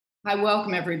Hi,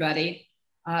 welcome everybody.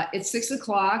 It's 6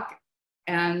 o'clock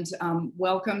and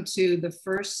welcome to the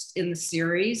first in the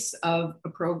series of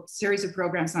series of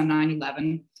programs on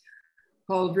 9/11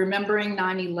 called Remembering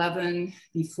 9/11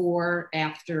 Before,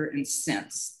 After, and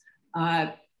Since.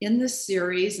 In this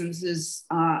series, and this is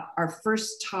our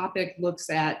first topic,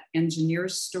 looks at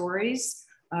engineers' stories,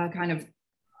 kind of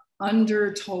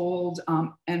undertold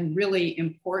and really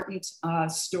important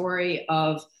story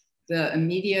of the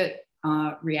immediate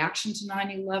reaction to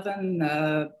 9/11,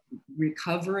 the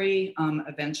recovery,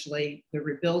 eventually the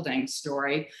rebuilding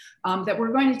story that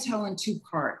we're going to tell in two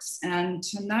parts. And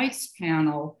tonight's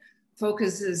panel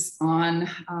focuses on,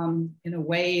 in a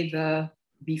way, the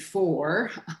before,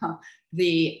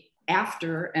 the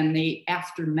after, and the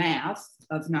aftermath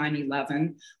of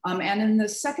 9/11. And in the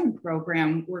second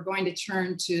program, we're going to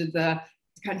turn to the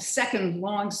kind of second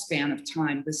long span of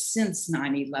time, the since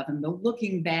 9/11, the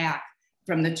looking back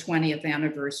from the 20th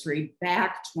anniversary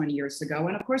back 20 years ago.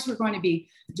 And of course, we're going to be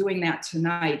doing that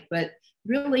tonight. But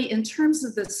really, in terms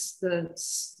of this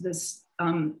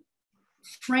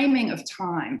framing of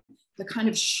time, the kind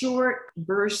of short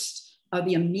burst of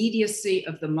the immediacy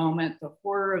of the moment, the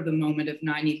horror of the moment of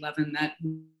 9/11 that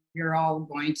we're all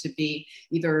going to be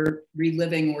either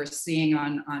reliving or seeing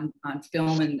on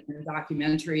film and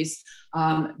documentaries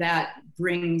that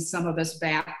bring some of us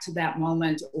back to that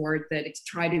moment, or that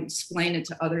try to explain it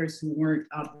to others who weren't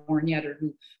born yet or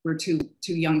who were too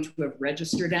young to have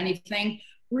registered anything.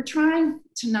 We're trying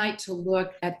tonight to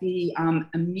look at the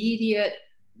immediate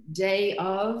day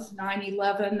of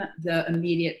 9/11, the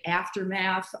immediate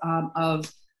aftermath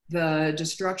of the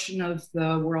destruction of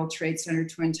the World Trade Center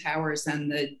Twin Towers,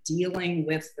 and the dealing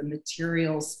with the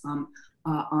materials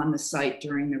on the site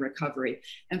during the recovery.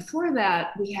 And for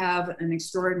that, we have an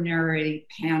extraordinary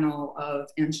panel of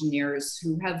engineers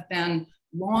who have been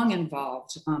long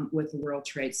involved with the World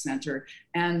Trade Center.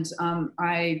 And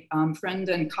friend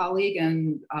and colleague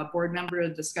and board member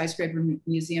of the Skyscraper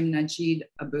Museum, Najib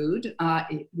Abboud,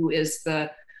 who is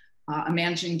the a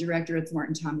managing director at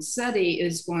Thornton, Tomasetti,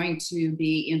 is going to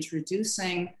be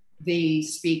introducing the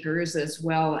speakers as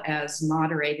well as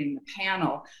moderating the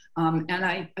panel. And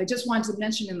I just wanted to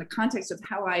mention, in the context of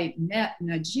how I met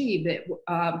Najib,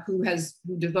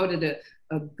 who devoted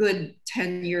a good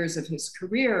 10 years of his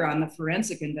career on the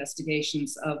forensic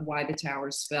investigations of why the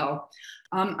towers fell.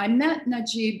 I met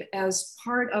Najib as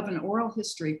part of an oral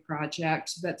history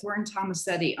project that Thornton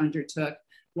Tomasetti undertook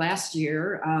last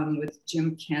year with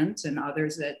Jim Kent and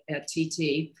others at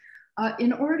TT,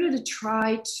 in order to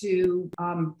try to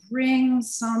bring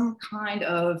some kind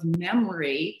of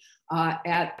memory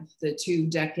at the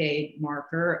 2-decade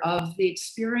marker of the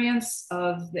experience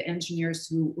of the engineers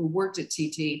who worked at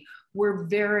TT, were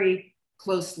very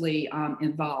closely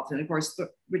involved. And of course,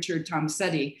 Richard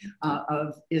Tomasetti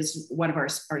is one of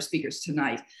our speakers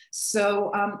tonight.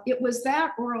 So it was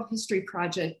that oral history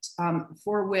project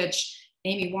for which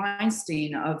Amy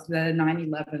Weinstein of the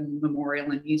 9/11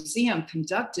 Memorial and Museum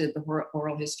conducted the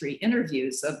oral history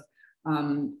interviews of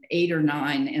 8 or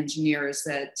 9 engineers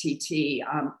at TT,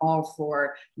 all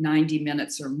for 90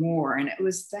 minutes or more. And it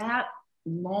was that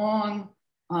long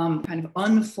kind of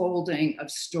unfolding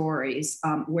of stories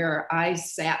where I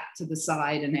sat to the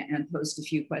side and posed a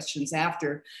few questions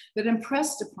after, that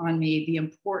impressed upon me the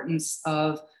importance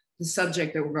of the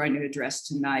subject that we're going to address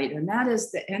tonight. And that is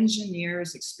the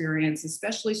engineers' experience,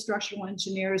 especially structural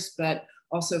engineers, but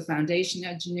also foundation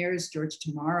engineers. George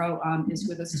Tomorrow is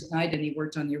with us tonight, and he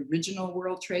worked on the original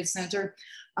World Trade Center,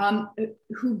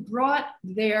 who brought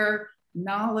their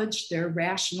knowledge, their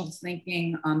rational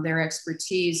thinking, their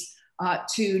expertise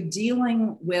to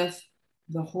dealing with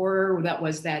the horror that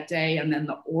was that day, and then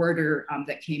the order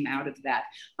that came out of that.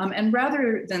 And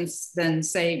rather than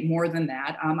say more than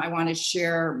that, I want to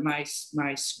share my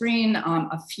screen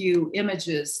a few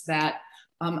images that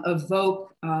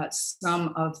evoke some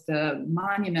of the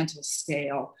monumental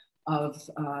scale of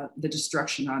the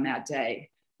destruction on that day.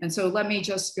 And so let me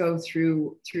just go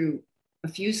through a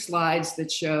few slides that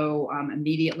show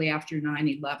immediately after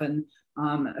 9/11,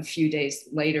 a few days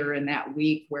later in that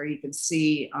week, where you can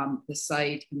see the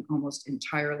site almost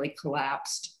entirely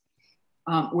collapsed,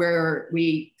 where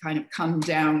we kind of come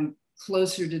down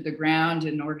closer to the ground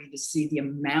in order to see the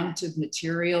amount of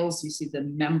materials. You see the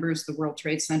members, the World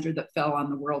Trade Center that fell on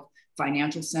the World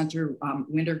Financial Center,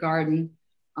 Winter Garden.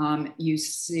 You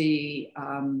see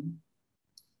from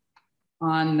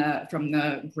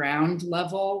the ground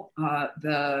level,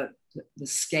 the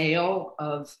scale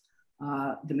of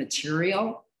the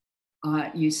material.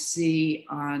 You see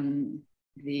on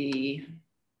the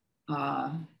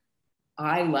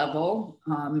eye level,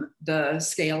 the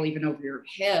scale even over your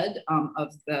head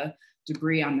of the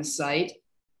debris on the site,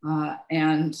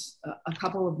 and a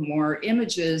couple of more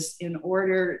images in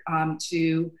order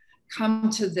to come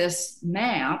to this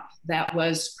map that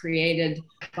was created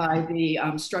by the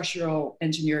Structural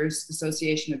Engineers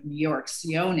Association of New York,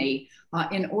 SIONI,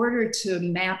 in order to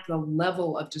map the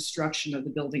level of destruction of the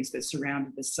buildings that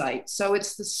surrounded the site. So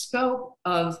it's the scope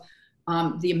of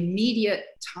the immediate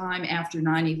time after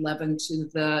 9/11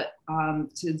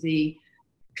 to the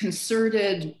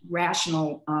concerted,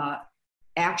 rational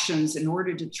actions in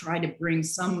order to try to bring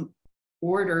some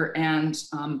order and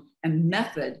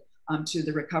method to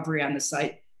the recovery on the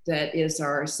site that is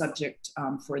our subject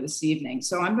for this evening.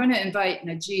 So I'm going to invite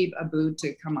Najib Abboud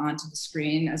to come onto the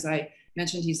screen. As I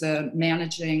mentioned, he's a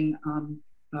managing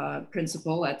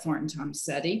principal at Thornton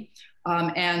Tomasetti.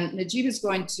 And Najib is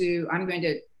going to, I'm going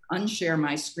to unshare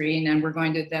my screen, and we're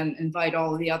going to then invite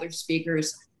all of the other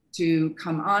speakers to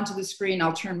come onto the screen.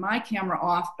 I'll turn my camera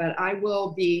off, but I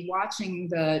will be watching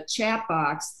the chat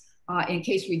box in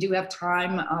case we do have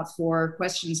time for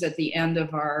questions at the end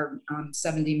of our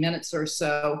 70 minutes or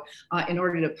so in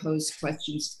order to pose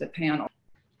questions to the panel.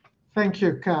 Thank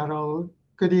you, Carol.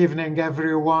 Good evening,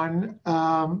 everyone.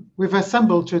 We've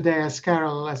assembled today, as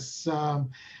Carol has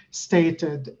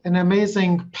stated, an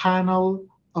amazing panel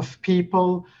of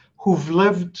people who've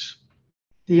lived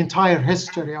the entire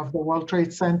history of the World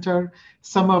Trade Center,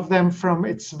 some of them from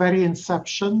its very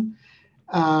inception,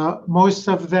 most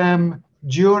of them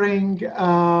during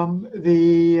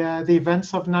the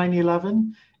events of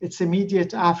 9/11, its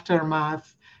immediate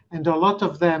aftermath, and a lot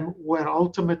of them were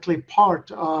ultimately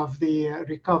part of the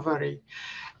recovery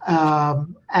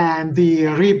and the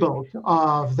rebuild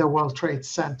of the World Trade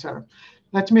Center.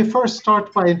 Let me first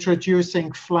start by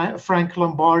introducing Frank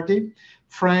Lombardi.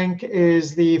 Frank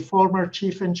is the former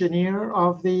chief engineer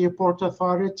of the Port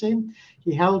Authority.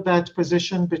 He held that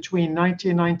position between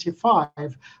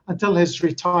 1995 until his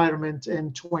retirement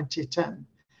in 2010.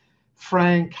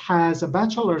 Frank has a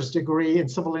bachelor's degree in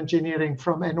civil engineering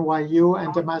from NYU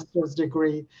and a master's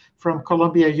degree from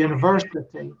Columbia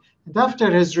University. And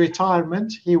after his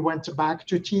retirement, he went back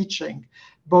to teaching,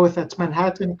 both at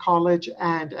Manhattan College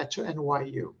and at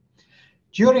NYU.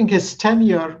 During his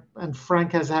tenure, and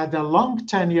Frank has had a long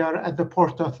tenure at the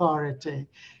Port Authority,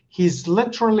 he's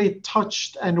literally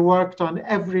touched and worked on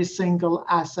every single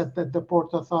asset that the Port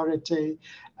Authority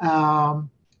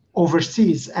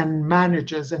oversees and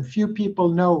manages, and few people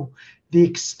know the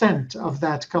extent of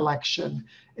that collection.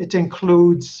 It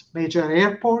includes major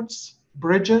airports,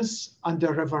 bridges,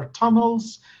 under-river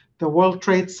tunnels, the World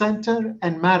Trade Center,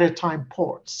 and maritime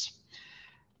ports.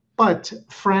 But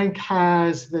Frank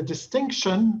has the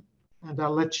distinction, and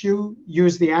I'll let you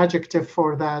use the adjective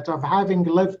for that, of having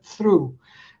lived through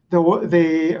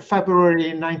the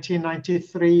February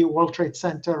 1993 World Trade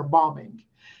Center bombing.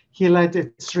 He led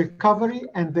its recovery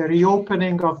and the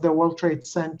reopening of the World Trade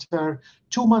Center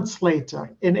 2 months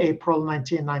later in April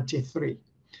 1993.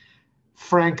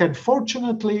 Frank,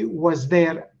 unfortunately, was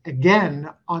there again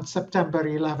on September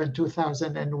 11,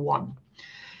 2001.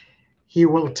 He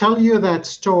will tell you that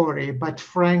story, but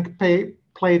Frank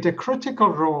played a critical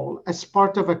role as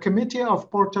part of a committee of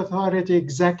Port Authority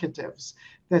executives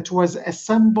that was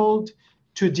assembled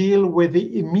to deal with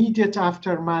the immediate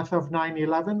aftermath of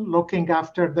 9/11, looking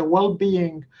after the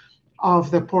well-being of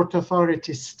the Port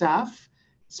Authority staff,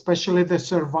 especially the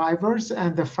survivors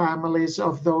and the families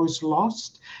of those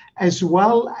lost, as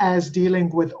well as dealing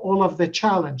with all of the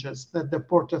challenges that the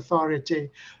Port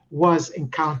Authority was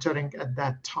encountering at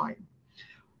that time.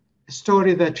 A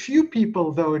story that few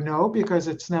people, though, know because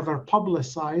it's never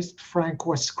publicized. Frank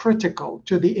was critical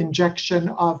to the injection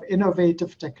of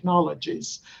innovative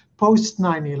technologies post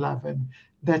 9/11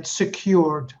 that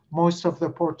secured most of the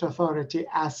Port Authority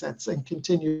assets and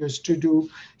continues to do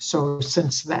so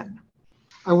since then.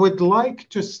 I would like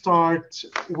to start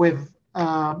with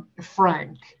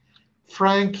Frank.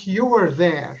 Frank, you were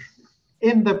there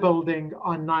in the building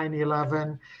on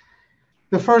 9/11.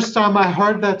 The first time I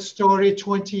heard that story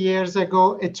 20 years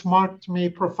ago, it marked me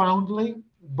profoundly,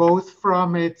 both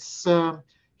from its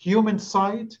human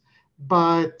side,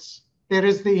 but there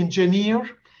is the engineer,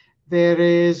 there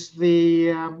is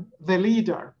the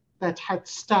leader that had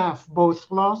staff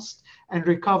both lost and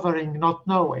recovering, not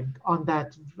knowing on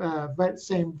that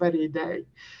same very day.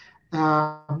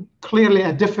 Clearly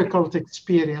a difficult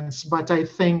experience, but I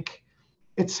think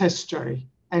it's history,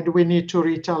 and we need to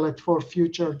retell it for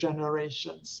future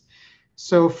generations.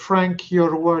 So Frank,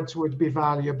 your words would be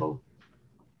valuable.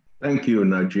 Thank you,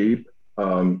 Najib.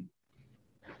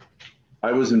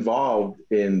 I was involved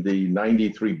in the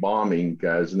 93 bombing,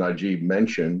 as Najib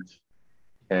mentioned,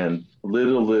 And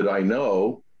little did I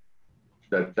know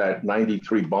that that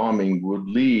 93 bombing would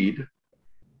lead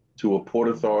to a Port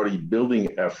Authority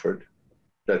building effort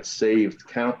that saved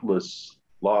countless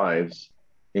lives,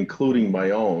 including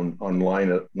my own on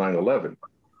 9/11.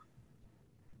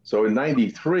 So in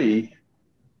 93,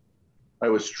 I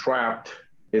was trapped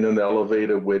in an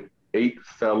elevator with 8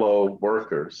 fellow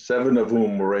workers, 7 of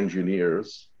whom were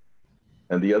engineers,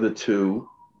 and the other 2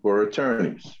 were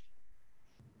attorneys.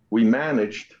 We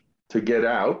managed to get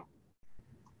out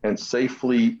and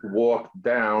safely walk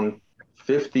down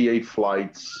 58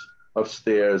 flights of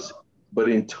stairs, but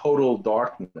in total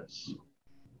darkness.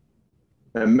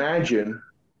 Imagine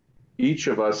each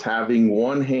of us having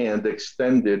one hand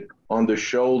extended on the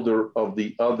shoulder of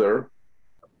the other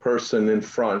person in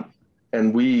front,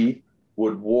 and we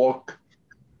would walk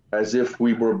as if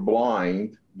we were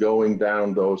blind going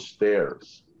down those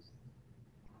stairs.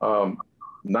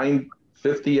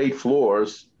 58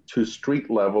 floors to street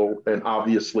level and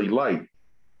obviously light.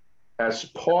 As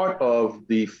part of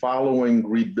the following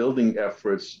rebuilding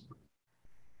efforts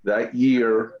that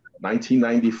year,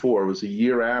 1994, was a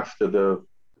year after the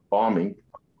bombing,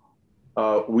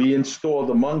 we installed,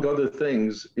 among other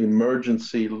things,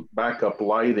 emergency backup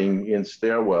lighting in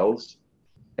stairwells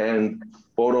and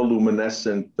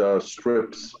photoluminescent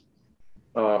strips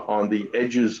on the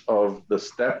edges of the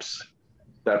steps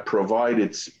that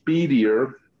provided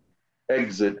speedier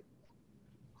exit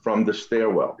from the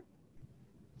stairwell.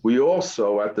 We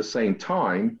also, at the same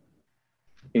time,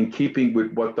 in keeping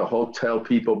with what the hotel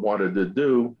people wanted to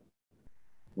do,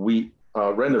 we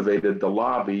renovated the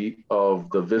lobby of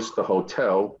the Vista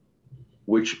Hotel,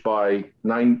 which by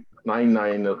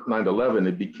 9/11,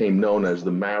 it became known as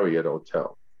the Marriott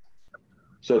Hotel.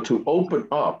 So to open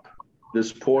up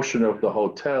this portion of the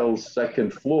hotel's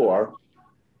second floor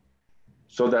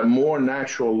so that more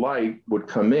natural light would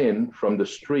come in from the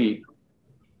street,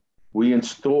 we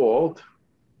installed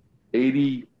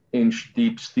 80-inch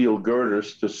deep steel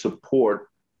girders to support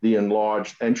the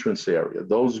enlarged entrance area.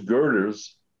 Those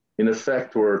girders, in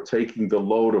effect, were taking the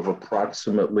load of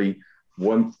approximately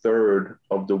 1/3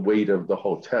 of the weight of the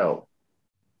hotel.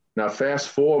 Now, fast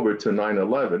forward to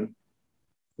 9/11,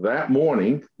 that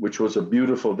morning, which was a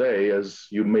beautiful day, as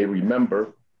you may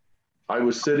remember, I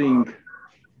was sitting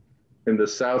in the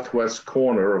southwest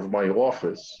corner of my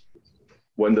office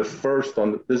when the first,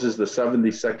 this is the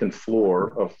 72nd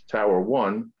floor of Tower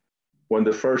 1, when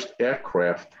the first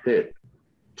aircraft hit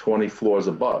 20 floors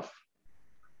above.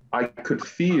 I could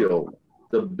feel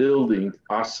the building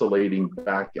oscillating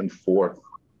back and forth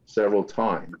several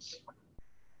times.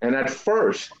 And at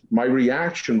first, my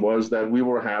reaction was that we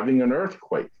were having an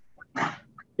earthquake.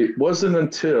 It wasn't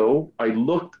until I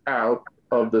looked out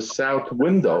of the south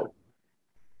window,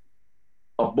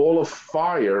 a ball of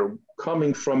fire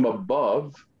coming from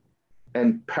above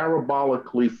and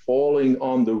parabolically falling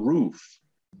on the roof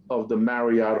of the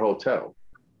Marriott Hotel,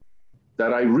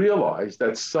 that I realized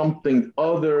that something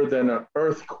other than an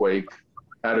earthquake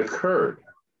had occurred.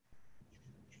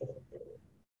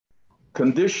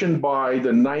 Conditioned by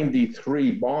the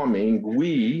 93 bombing,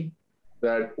 we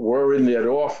that were in that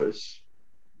office,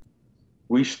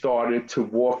 we started to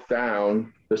walk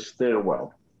down the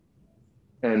stairwell.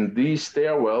 And these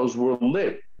stairwells were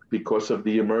lit because of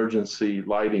the emergency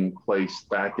lighting placed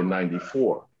back in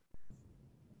 94.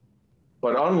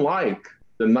 But unlike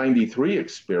the 93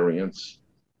 experience,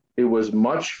 it was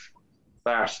much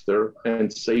faster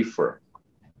and safer.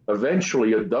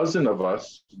 Eventually, a dozen of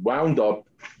us wound up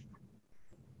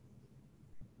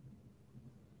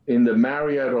in the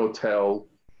Marriott Hotel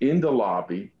in the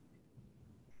lobby,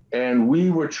 and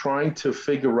we were trying to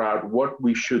figure out what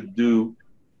we should do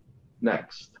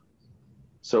next.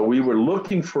 So we were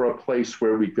looking for a place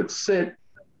where we could sit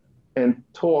and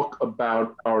talk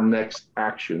about our next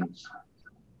actions.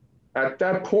 At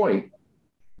that point,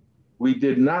 we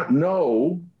did not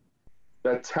know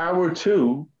that Tower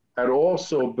 2 had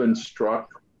also been struck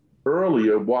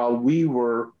earlier while we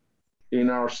were in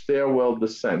our stairwell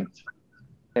descent.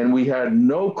 And we had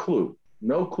no clue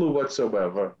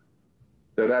whatsoever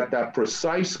that at that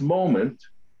precise moment,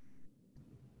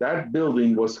 that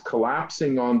building was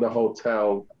collapsing on the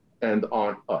hotel and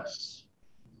on us.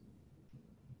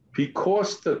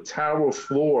 Because the tower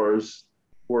floors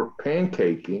were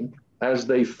pancaking as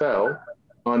they fell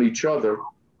on each other,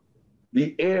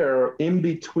 the air in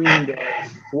between the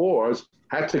floors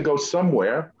had to go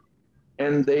somewhere.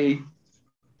 And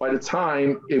by the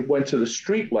time it went to the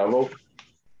street level,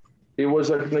 it was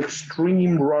an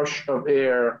extreme rush of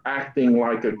air acting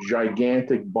like a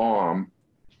gigantic bomb.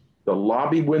 The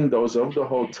lobby windows of the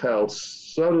hotel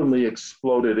suddenly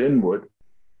exploded inward,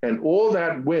 and all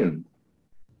that wind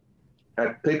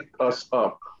had picked us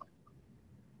up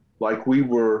like we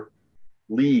were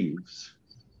leaves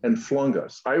and flung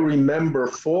us. I remember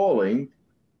falling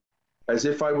as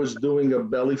if I was doing a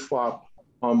belly flop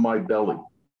on my belly.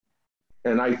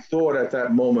 And I thought at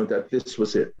that moment that this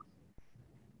was it.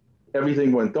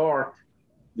 Everything went dark.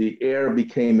 The air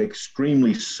became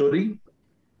extremely sooty.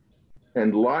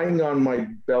 And lying on my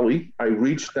belly, I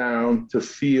reached down to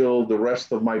feel the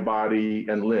rest of my body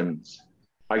and limbs.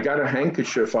 I got a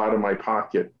handkerchief out of my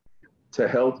pocket to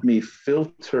help me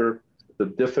filter the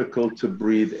difficult to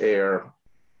breathe air.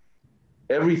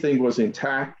 Everything was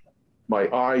intact. My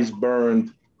eyes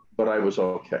burned, but I was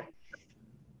okay.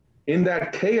 In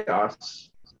that chaos,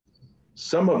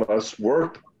 some of us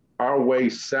worked our way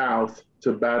south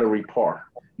to Battery Park.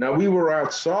 Now, we were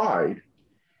outside,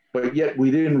 but yet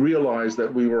we didn't realize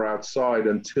that we were outside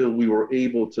until we were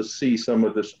able to see some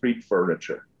of the street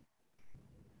furniture.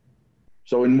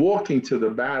 So in walking to the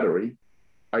Battery,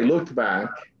 I looked back,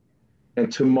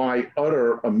 and to my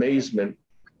utter amazement,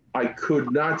 I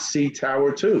could not see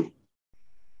Tower 2.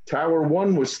 Tower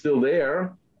 1 was still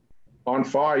there, on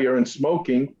fire and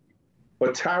smoking,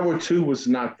 but Tower 2 was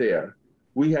not there.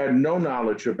 We had no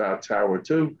knowledge about Tower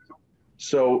 2,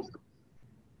 so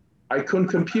I couldn't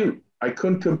compute. I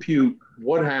couldn't compute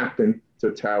what happened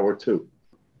to Tower 2.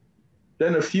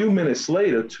 Then a few minutes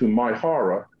later, to my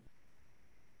horror,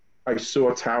 I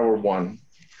saw Tower 1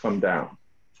 come down.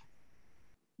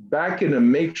 Back in a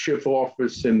makeshift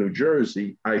office in New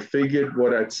Jersey, I figured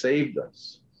what had saved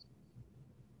us.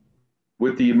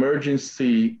 With the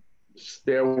emergency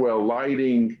stairwell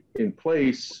lighting in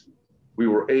place, we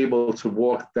were able to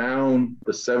walk down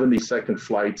the 72nd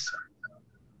flights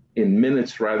in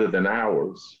minutes rather than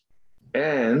hours.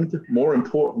 And more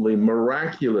importantly,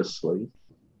 miraculously,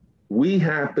 we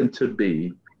happened to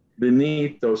be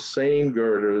beneath those same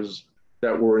girders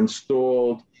that were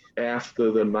installed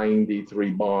after the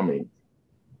 93 bombing.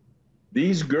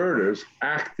 These girders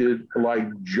acted like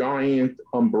giant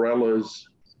umbrellas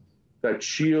that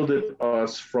shielded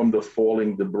us from the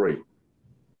falling debris.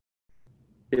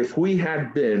 If we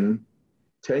had been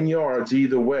 10 yards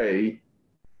either way,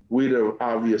 we'd have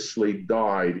obviously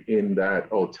died in that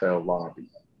hotel lobby.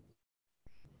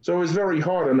 So it was very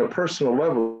hard on a personal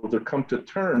level to come to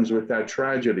terms with that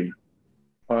tragedy.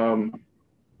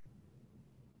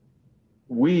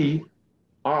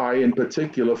 I in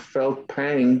particular, felt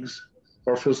pangs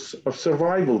of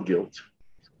survival guilt.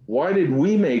 Why did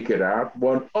we make it out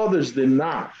when others did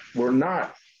not, were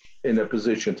not in a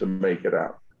position to make it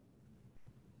out?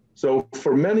 So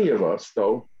for many of us,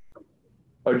 though,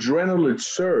 adrenaline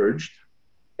surged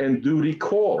and duty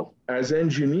called. As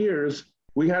engineers,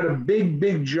 we had a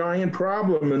big, giant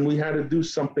problem and we had to do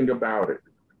something about it.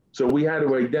 So we had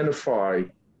to identify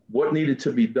what needed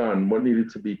to be done, what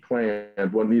needed to be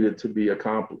planned, what needed to be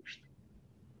accomplished.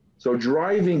 So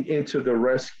driving into the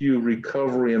rescue,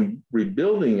 recovery, and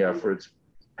rebuilding efforts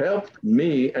helped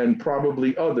me and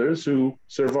probably others who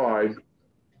survived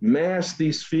mask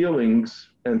these feelings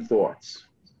and thoughts.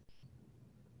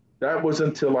 That was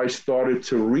until I started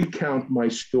to recount my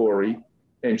story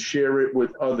and share it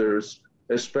with others,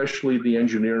 especially the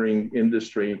engineering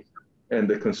industry and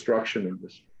the construction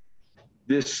industry.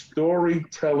 This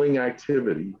storytelling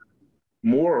activity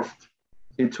morphed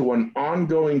into an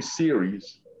ongoing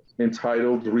series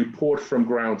entitled Report from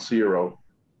Ground Zero.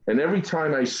 And every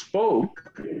time I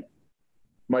spoke,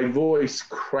 my voice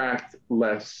cracked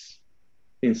less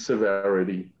in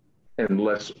severity and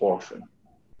less often.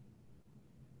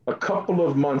 A couple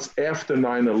of months after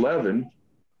 9/11,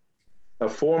 a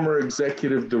former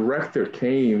executive director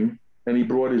came and he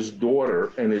brought his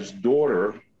daughter, and his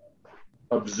daughter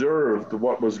observed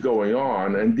what was going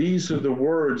on. And these are the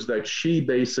words that she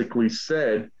basically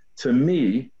said to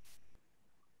me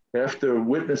after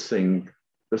witnessing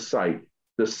the sight.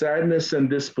 The sadness and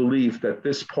disbelief that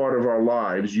this part of our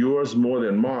lives, yours more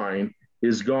than mine,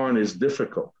 is gone is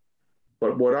difficult.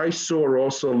 But what I saw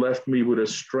also left me with a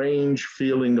strange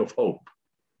feeling of hope.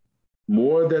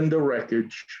 More than the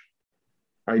wreckage,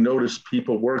 I noticed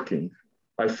people working.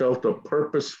 I felt a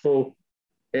purposeful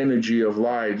energy of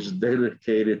lives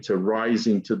dedicated to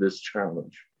rising to this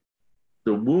challenge.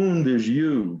 The wound is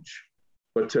huge,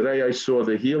 but today I saw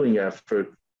the healing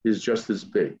effort is just as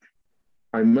big.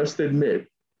 I must admit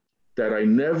that I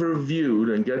never viewed,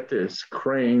 and get this,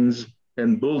 cranes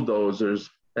and bulldozers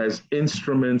as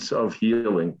instruments of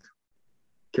healing.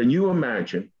 Can you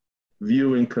imagine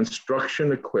viewing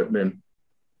construction equipment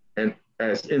and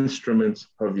as instruments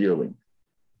of healing?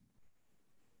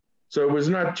 So it was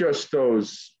not just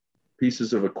those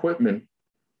pieces of equipment,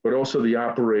 but also the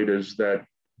operators that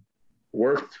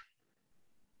worked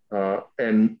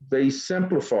And they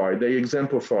exemplify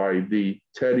the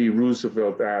Teddy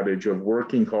Roosevelt adage of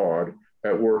working hard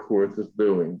at work worth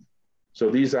doing. So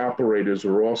these operators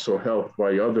were also helped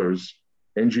by others,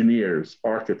 engineers,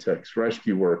 architects,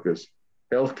 rescue workers,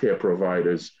 healthcare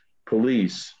providers,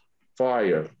 police,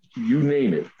 fire, you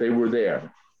name it, they were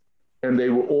there. And they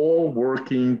were all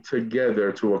working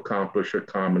together to accomplish a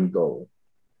common goal.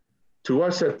 To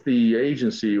us at the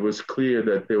agency, it was clear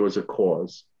that there was a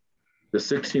cause. The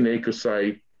 16-acre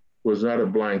site was not a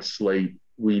blank slate.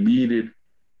 We needed,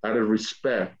 out of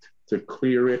respect, to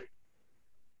clear it,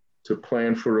 to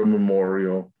plan for a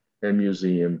memorial and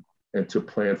museum, and to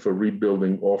plan for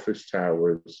rebuilding office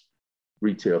towers,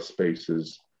 retail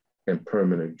spaces, and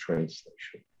permanent train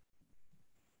station.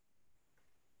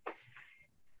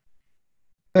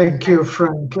 Thank you,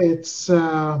 Frank.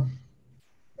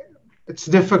 It's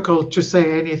difficult to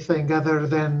say anything other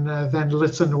than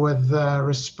listen with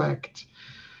respect.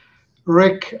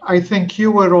 Rick, I think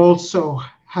you were also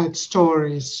had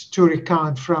stories to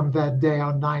recount from that day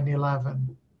on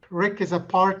 9/11. Rick is a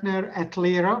partner at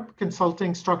LIRA,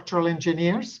 Consulting Structural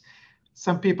Engineers.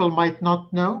 Some people might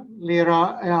not know.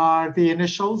 LIRA are the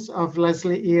initials of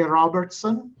Leslie E.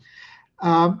 Robertson.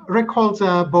 Rick holds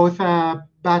both a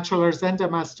bachelor's and a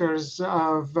master's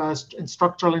in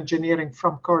structural engineering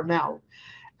from Cornell.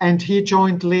 And he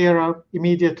joined LIRA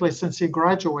immediately since he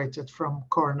graduated from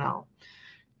Cornell.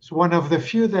 He's one of the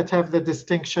few that have the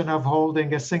distinction of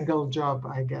holding a single job,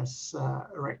 I guess,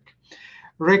 Rick.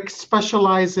 Rick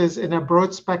specializes in a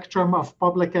broad spectrum of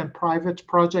public and private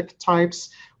project types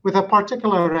with a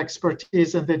particular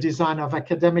expertise in the design of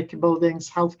academic buildings,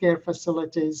 healthcare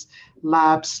facilities,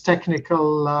 labs,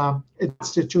 technical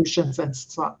institutions, and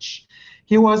such.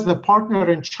 He was the partner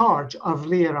in charge of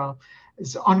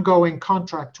LIRA's ongoing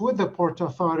contract with the Port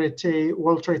Authority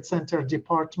World Trade Center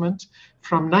Department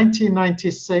from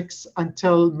 1996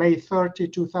 until May 30,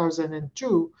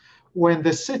 2002, when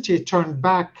the city turned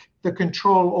back the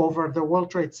control over the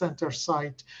World Trade Center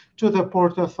site to the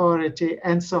Port Authority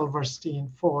and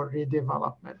Silverstein for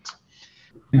redevelopment.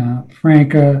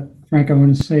 Frank, I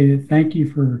want to say that thank you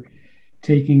for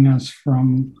taking us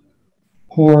from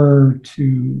horror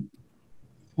to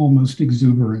almost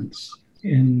exuberance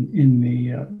in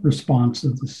the response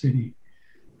of the city.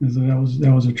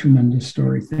 That was a tremendous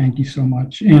story. Thank you so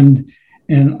much.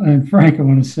 And Frank, I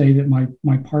want to say that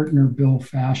my partner, Bill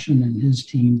Fashion, and his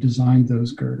team designed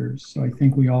those girders. So I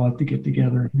think we all have to get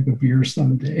together and have a beer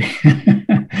someday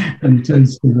and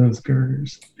taste those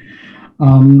girders.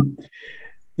 I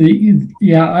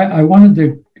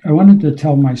wanted to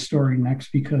tell my story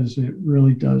next because it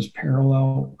really does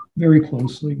parallel very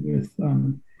closely with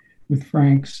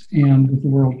Frank's and with the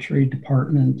World Trade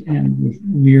Department and with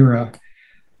LIRA.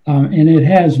 And it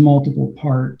has multiple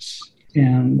parts.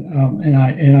 And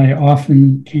I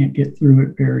often can't get through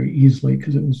it very easily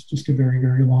because it was just a very,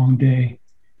 very long day,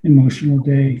 emotional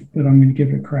day, but I'm going to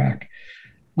give it a crack.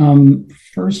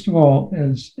 First of all,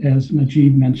 as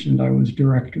Najib mentioned, I was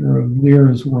director of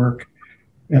LIRA's work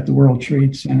at the World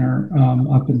Trade Center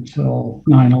up until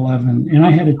 9/11. And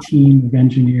I had a team of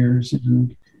engineers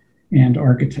and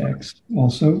architects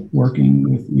also working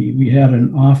with me. We had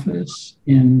an office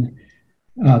in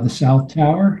the South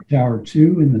Tower, Tower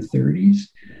 2 in the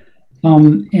 30s.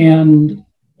 And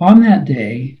on that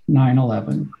day,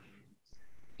 9/11,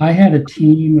 I had a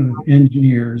team of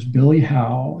engineers, Billy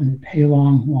Howe and Pei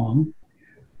Long Huang,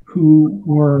 who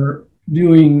were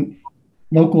doing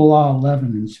local law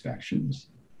 11 inspections.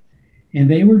 And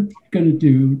they were going to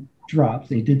do drops.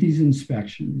 They did these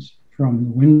inspections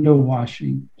from window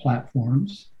washing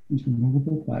platforms, these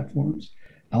removable platforms,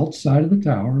 outside of the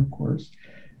tower, of course.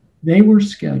 They were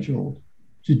scheduled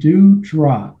to do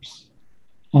drops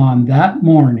on that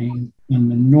morning on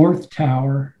the North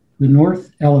Tower, the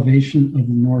north elevation of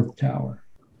the North Tower.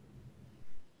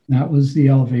 That was the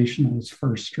elevation that was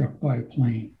first struck by a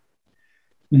plane.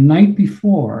 The night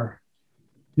before,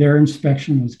 their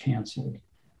inspection was canceled.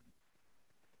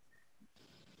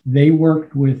 They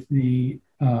worked with the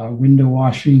window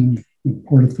washing, the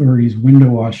Port Authority's window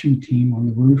washing team on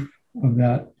the roof of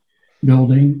that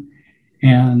building.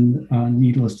 And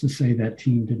needless to say, that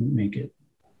team didn't make it.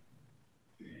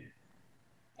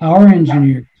 Our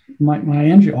engineers,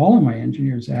 all of my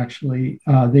engineers actually,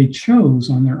 they chose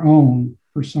on their own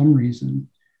for some reason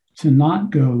to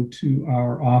not go to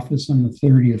our office on the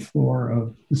 30th floor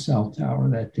of the South Tower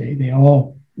that day. They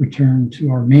all returned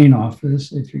to our main office.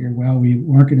 They figured, well, we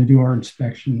weren't going to do our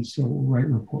inspections, so we'll write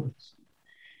reports.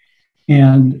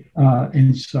 And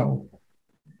so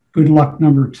good luck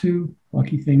number two.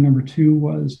 Lucky thing number two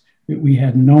was that we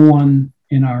had no one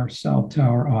in our South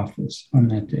Tower office on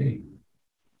that day.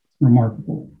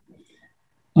 remarkable.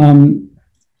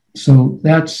 So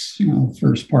that's, the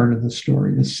first part of the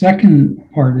story. The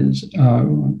second part is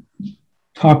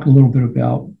talk a little bit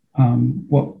about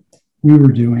what we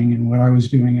were doing and what I was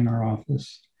doing in our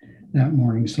office that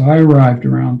morning. So I arrived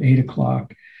around 8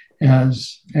 o'clock,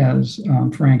 as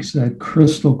Frank said,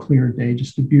 crystal clear day,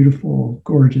 just a beautiful,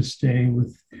 gorgeous day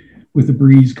with a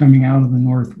breeze coming out of the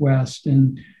northwest.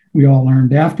 And we all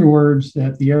learned afterwards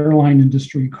that the airline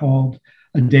industry called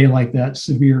a day like that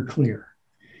severe clear.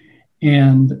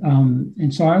 And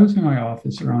so I was in my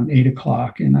office around 8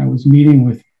 o'clock, and I was meeting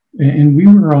with, and we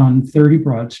were on 30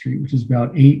 Broad Street, which is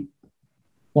about 8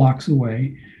 blocks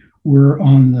away. We were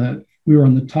on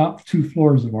the top 2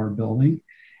 floors of our building,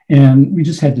 and we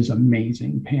just had this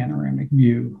amazing panoramic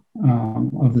view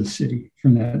of the city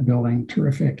from that building.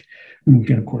 Terrific. And we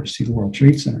can, of course, see the World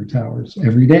Trade Center towers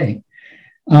every day.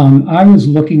 I was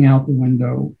looking out the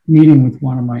window, meeting with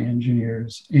one of my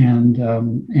engineers, and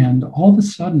all of a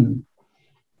sudden,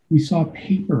 we saw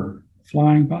paper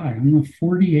flying by. I'm on the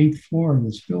 48th floor of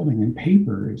this building, and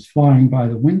paper is flying by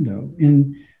the window.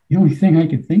 And the only thing I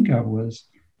could think of was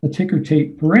a ticker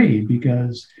tape parade,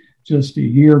 because just a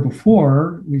year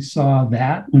before, we saw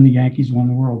that when the Yankees won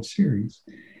the World Series.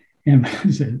 And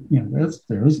I said,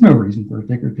 there was no reason for a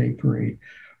ticker tape parade.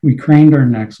 We craned our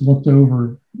necks, looked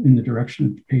over in the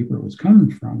direction the paper was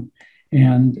coming from,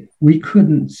 and we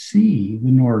couldn't see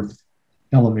the north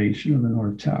elevation of the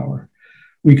North Tower.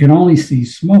 We could only see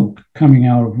smoke coming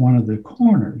out of one of the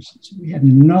corners. So we had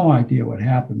no idea what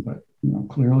happened, but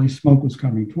clearly smoke was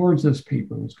coming towards us,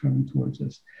 paper was coming towards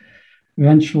us.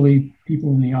 Eventually,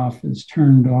 people in the office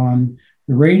turned on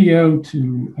the radio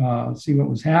to see what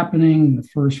was happening. The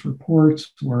first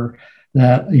reports were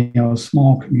that a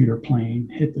small commuter plane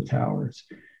hit the towers.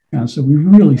 So we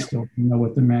really still didn't know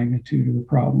what the magnitude of the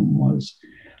problem was.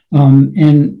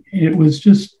 And it was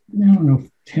just,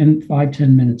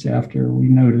 5-10 minutes after we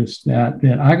noticed that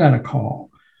I got a call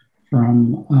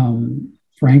from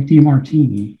Frank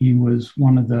DiMartini. He was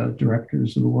one of the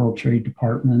directors of the World Trade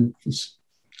Department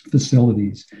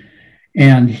facilities,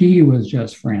 and he was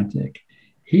just frantic.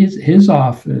 His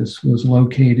office was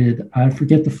located, I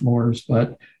forget the floors,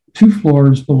 but 2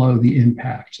 floors below the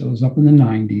impact. So it was up in the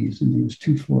 90s, and he was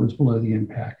 2 floors below the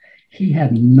impact. He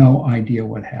had no idea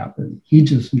what happened. He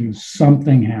just knew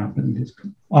something happened. His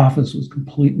office was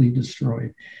completely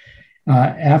destroyed.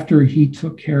 After he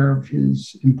took care of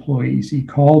his employees, he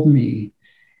called me,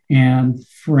 and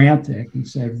frantic, he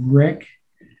said, "Rick,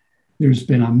 there's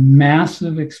been a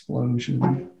massive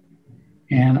explosion,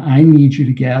 and I need you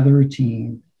to gather a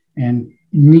team and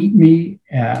meet me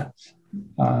at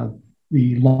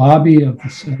the lobby of the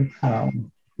Senate Tower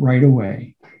right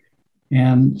away."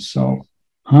 And so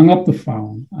hung up the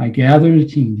phone. I gathered a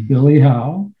team: Billy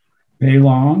Howe, Pei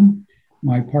Long,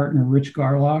 my partner Rich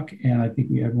Garlock, and I think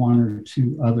we had 1 or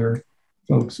 2 other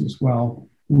folks as well.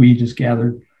 We just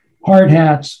gathered hard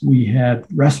hats. We had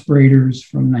respirators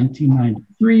from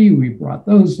 1993. We brought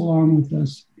those along with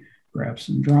us, grabbed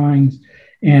some drawings,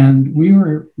 and we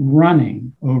were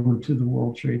running over to the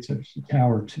World Trade Center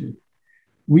Tower 2.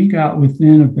 We got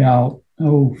within about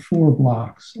 4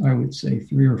 blocks, I would say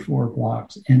 3 or 4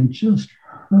 blocks, and just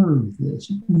heard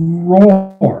this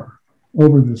roar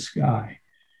over the sky.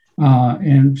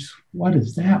 And what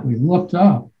is that? We looked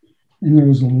up, and there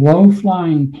was a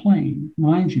low-flying plane.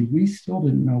 Mind you, we still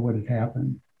didn't know what had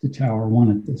happened to Tower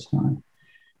 1 at this time.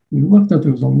 We looked up,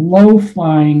 there was a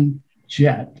low-flying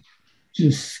jet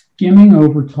just skimming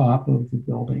over top of the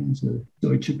buildings, the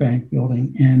Deutsche Bank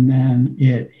building, and then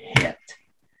it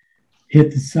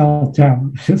hit the South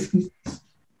Tower.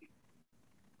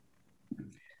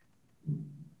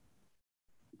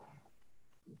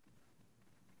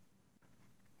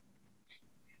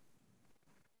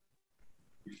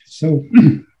 So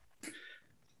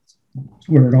that's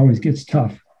where it always gets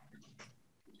tough.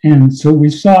 And so we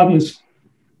saw this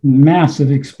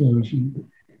massive explosion,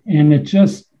 and it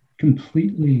just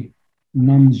completely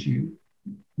numbs you.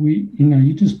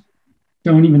 You just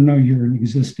don't even know you're an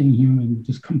existing human,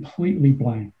 just completely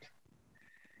blanked.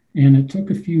 And it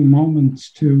took a few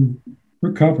moments to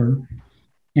recover,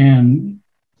 and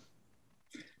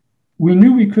we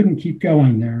knew we couldn't keep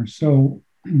going there. So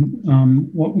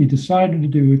what we decided to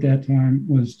do at that time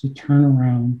was to turn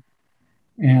around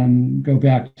and go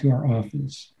back to our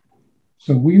office.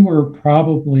 So we were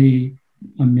probably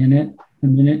a minute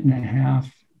and a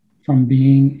half from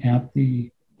being at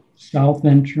the south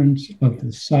entrance of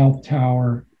the South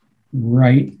Tower,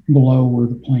 right below where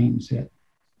the planes hit.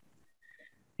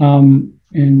 And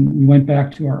we went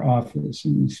back to our office,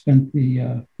 and we spent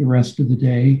the rest of the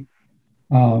day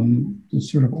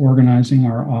just sort of organizing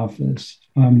our office.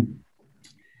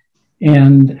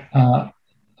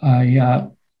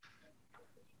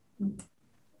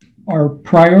 Our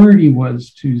priority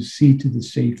was to see to the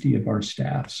safety of our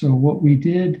staff. So what we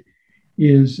did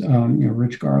is,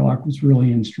 Rich Garlock was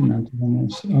really instrumental in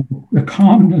this. The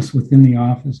calmness within the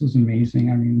office was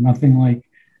amazing. I mean,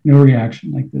 no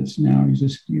reaction like this now.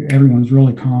 Everyone's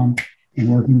really calm and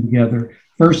working together.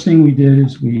 First thing we did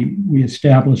is we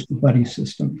established the buddy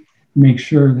system. Make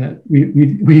sure that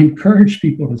we encouraged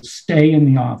people to stay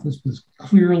in the office because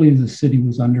clearly the city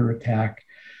was under attack.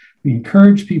 We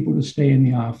encouraged people to stay in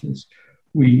the office.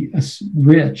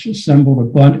 Rich assembled a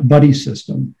buddy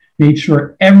system, made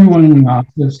sure everyone in the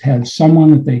office had someone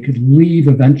that they could leave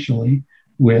eventually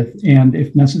with, and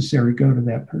if necessary, go to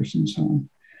that person's home.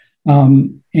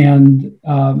 And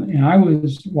I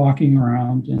was walking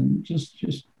around and just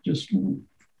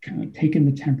kind of taking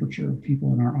the temperature of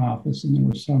people in our office, and there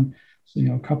were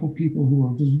a couple people who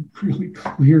were just really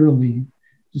clearly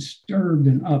disturbed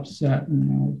and upset,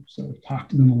 and so talk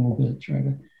to them a little bit, try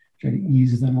to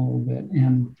ease them a little bit,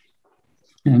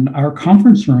 and our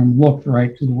conference room looked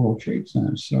right to the World Trade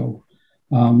Center. So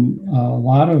a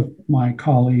lot of my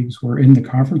colleagues were in the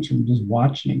conference room just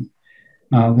watching.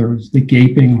 There was the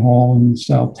gaping hole in the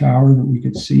South Tower that we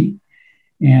could see,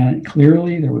 and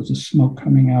clearly there was a smoke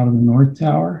coming out of the North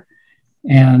Tower.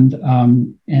 And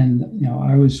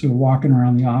I was sort of walking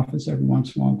around the office every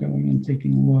once in a while, going and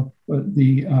taking a look. But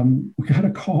we got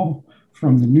a call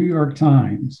from the New York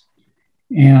Times,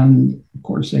 and of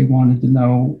course they wanted to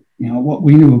know, what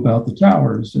we knew about the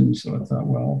towers. And so I thought,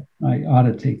 well, I ought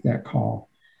to take that call.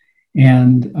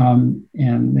 And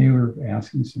they were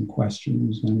asking some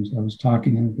questions, and I was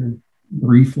talking to them very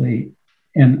briefly.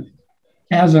 And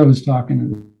as I was talking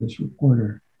to this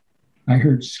reporter, I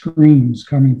heard screams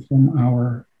coming from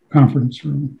our conference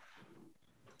room,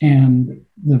 and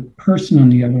the person on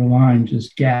the other line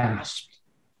just gasped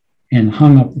and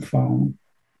hung up the phone,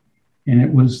 and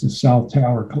it was the South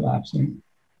Tower collapsing.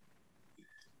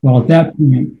 Well, at that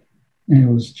point, it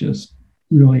was just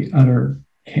really utter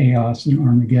chaos and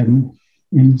Armageddon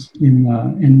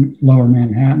in Lower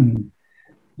Manhattan.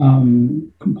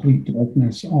 Complete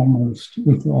darkness almost,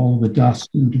 with all the dust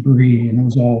and debris, and it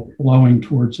was all blowing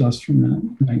towards us from that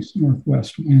nice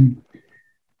northwest wind.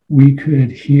 We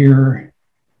could hear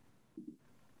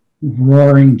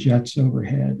roaring jets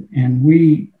overhead, and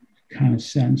we kind of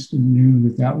sensed and knew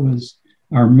that was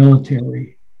our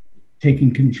military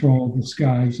taking control of the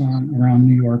skies around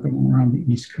New York and around the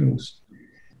East Coast.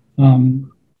 And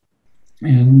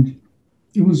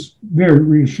it was very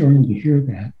reassuring to hear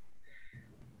that.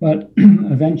 But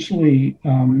eventually,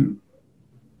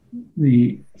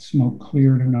 the smoke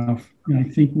cleared enough, and I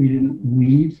think we didn't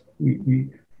leave.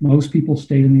 Most people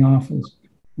stayed in the office.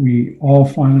 We all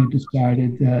finally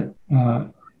decided that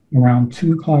around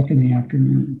 2:00 in the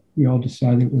afternoon, we all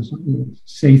decided it was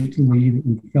safe to leave.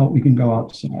 We felt we can go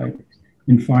outside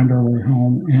and find our way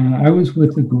home. And I was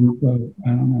with a group of,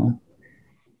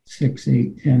 6,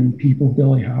 8, 10 people.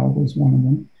 Billy Howell was one of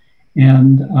them.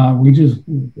 And we just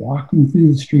walking through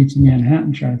the streets of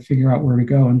Manhattan trying to figure out where to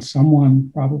go. And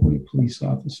someone, probably a police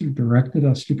officer, directed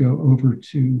us to go over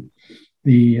to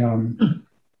the,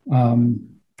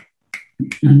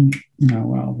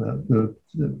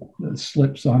 the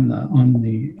slips on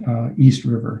the East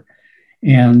River.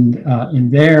 And in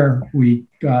there, we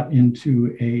got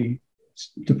into a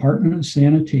Department of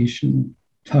Sanitation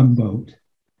tugboat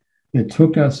that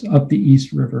took us up the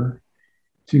East River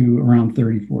to around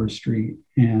 34th Street.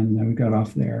 And we got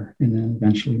off there and then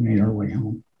eventually made our way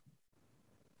home.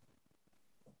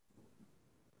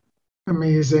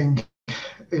 Amazing.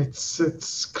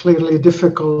 It's clearly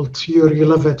difficult. You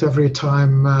relive it every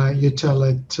time you tell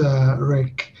it,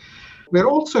 Rick. We're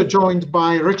also joined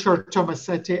by Richard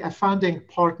Tomasetti, a founding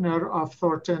partner of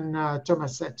Thornton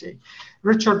Tomasetti.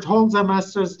 Richard holds a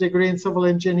master's degree in civil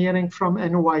engineering from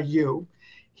NYU.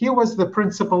 He was the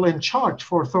principal in charge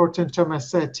for Thornton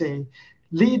Tomasetti,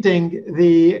 leading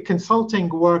the consulting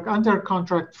work under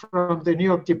contract from the New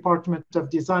York Department of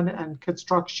Design and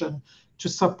Construction to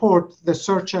support the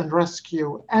search and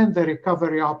rescue and the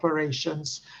recovery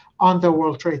operations on the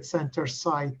World Trade Center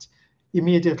site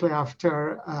immediately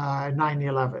after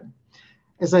 9/11.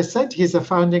 As I said, he's a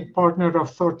founding partner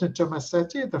of Thornton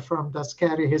Tomasetti. The firm does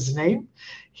carry his name.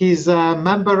 He's a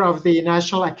member of the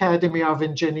National Academy of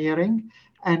Engineering,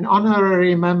 an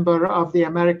honorary member of the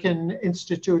American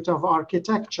Institute of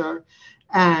Architecture,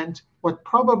 and what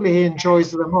probably he enjoys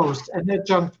the most, an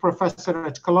adjunct professor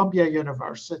at Columbia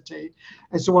University,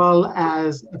 as well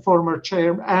as a former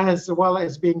chair, as well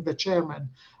as being the chairman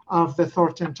of the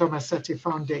Thornton Tomasetti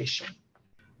Foundation.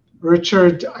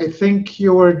 Richard, I think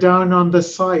you were down on the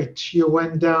site. You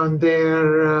went down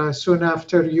there soon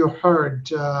after you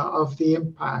heard of the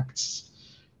impacts.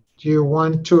 Do you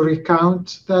want to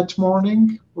recount that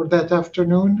morning or that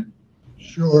afternoon?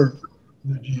 Sure,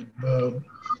 Najib.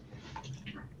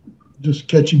 Just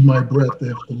catching my breath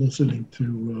after listening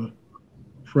to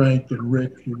Frank and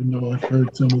Rick, even though I've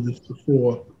heard some of this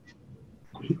before.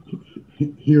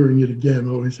 Hearing it again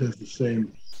always has the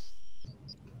same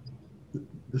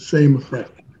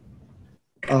effect.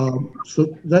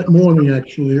 So that morning,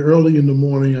 actually, early in the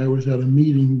morning, I was at a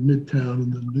meeting in Midtown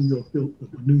in the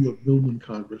New York Building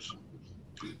Congress,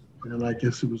 and I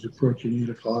guess it was approaching 8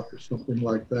 o'clock or something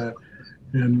like that.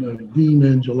 And Dean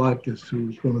Angelakis, who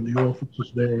was one of the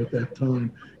officers there at that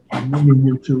time, came running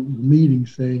into the meeting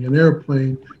saying an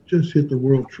airplane just hit the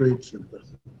World Trade Center.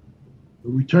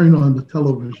 We turned on the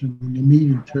television, and the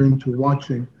meeting turned to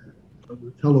watching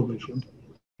the television.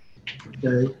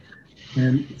 Okay,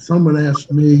 and someone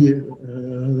asked me,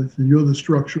 they said, "You're the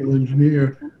structural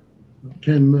engineer.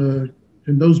 Can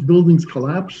those buildings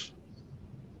collapse?"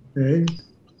 Okay,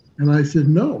 and I said,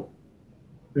 "No,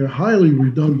 they're highly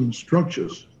redundant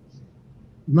structures."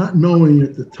 Not knowing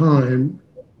at the time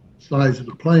the size of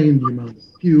the plane, the amount of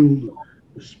fuel,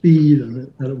 the speed,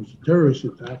 and that it was a terrorist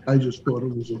attack, I just thought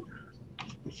it was a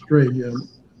stray airplane.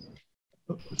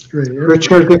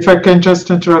 Richard, if I can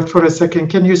just interrupt for a second,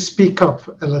 can you speak up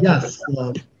a little Yes,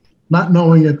 bit? not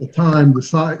knowing at the time the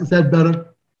size, is that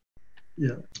better?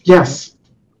 Yeah. Yes.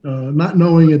 Not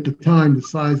knowing at the time the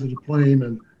size of the plane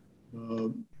and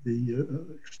the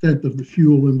extent of the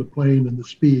fuel in the plane and the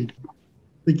speed,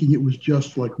 thinking it was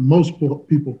just like most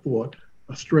people thought,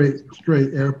 a straight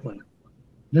airplane.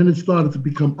 Then it started to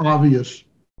become obvious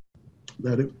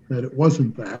that it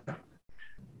wasn't that.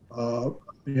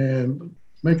 And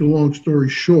make a long story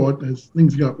short, as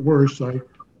things got worse, I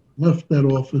left that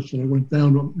office and I went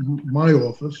down to my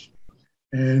office,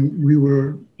 and we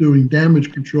were doing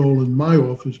damage control in my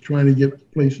office, trying to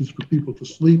get places for people to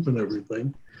sleep and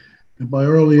everything. And by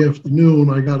early afternoon,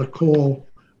 I got a call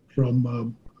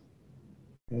from,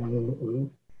 I'm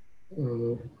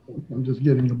just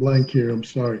getting a blank here, I'm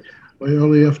sorry. By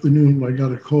early afternoon, I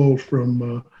got a call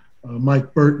from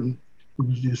Mike Burton, who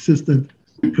was the assistant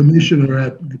commissioner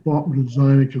at the Department of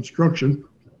Design and Construction,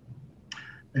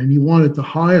 and he wanted to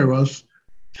hire us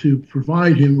to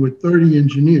provide him with 30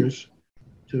 engineers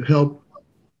to help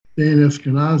Dan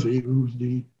Eskenazi, who was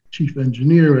the chief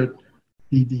engineer at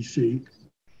DDC,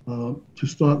 to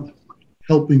start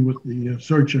helping with the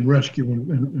search and rescue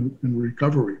and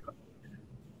recovery.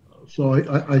 So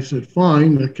I said,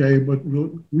 fine, okay, but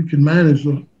we can manage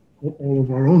all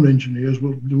of our own engineers.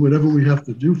 We'll do whatever we have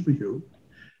to do for you.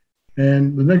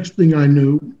 And the next thing I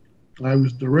knew, I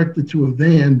was directed to a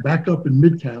van back up in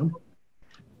Midtown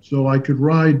so I could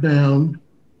ride down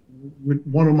with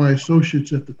one of my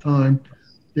associates at the time,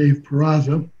 Dave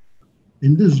Peraza,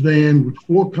 in this van with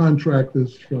 4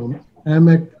 contractors from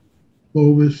Amec,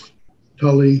 Bovis,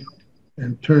 Tully,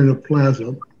 and Turner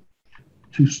Plaza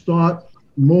to start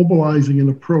mobilizing an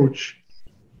approach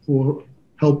for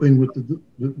helping with the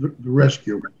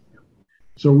rescue.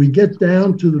 So we get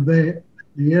down to the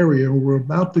area, we're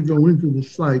about to go into the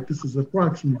site. This is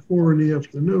approximately 4 in the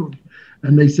afternoon.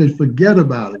 And they said, forget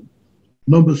about it.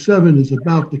 Number 7 is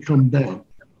about to come down.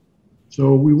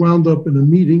 So we wound up in a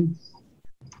meeting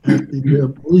at the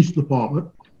police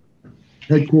department,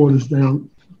 headquarters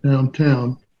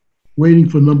downtown, waiting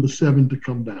for number 7 to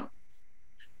come down.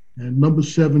 And number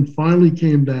 7 finally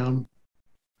came down.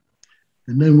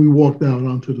 And then we walked out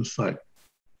onto the site.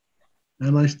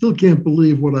 And I still can't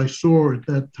believe what I saw at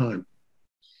that time.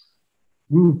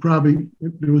 We were probably,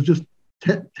 there was just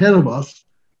 10 of us,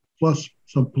 plus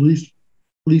some police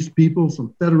people,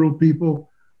 some federal people,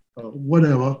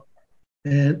 whatever.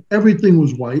 And everything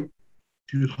was white.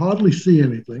 You could hardly see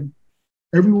anything.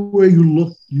 Everywhere you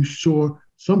looked, you saw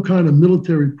some kind of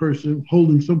military person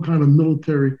holding some kind of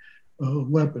military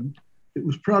weapon. It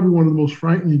was probably one of the most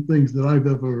frightening things that I've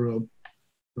ever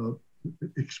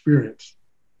experienced.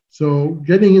 So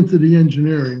getting into the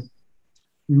engineering,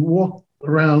 we walked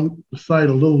around the site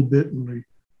a little bit, and we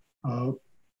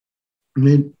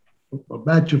made a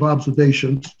batch of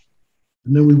observations,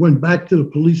 and then we went back to the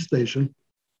police station.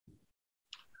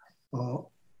 But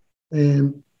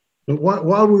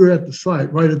while we were at the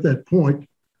site, right at that point,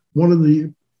 one of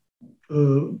the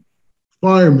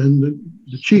firemen,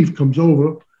 the chief, comes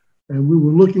over, and we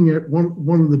were looking at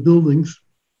one of the buildings,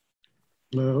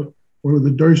 one of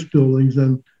the Durst buildings,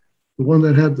 and the one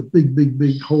that had the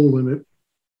big hole in it.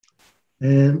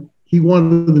 And he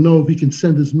wanted to know if he can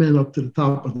send his men up to the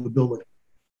top of the building.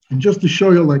 And just to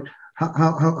show you like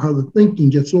how the thinking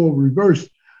gets all reversed.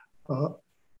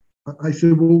 I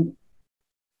said, well,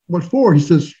 what for? He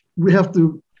says, we have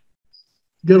to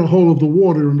get a hold of the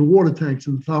water in the water tanks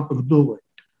in the top of the building.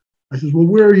 I says, well,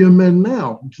 where are your men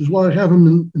now? He says, well, I have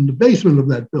them in the basement of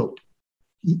that building.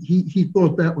 He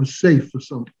thought that was safe for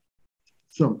some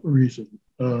reason.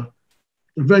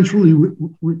 Eventually,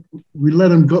 we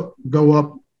let him go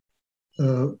up,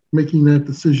 making that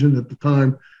decision at the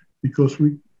time because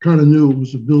we kind of knew it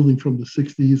was a building from the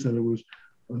 60s and it was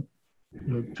a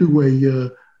two-way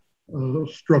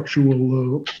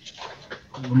structural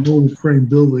mold frame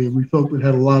building. And we felt it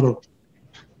had a lot of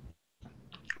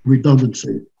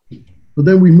redundancy. But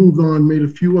then we moved on, made a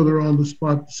few other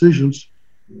on-the-spot decisions,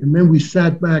 and then we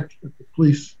sat back at the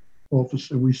police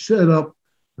office and we set up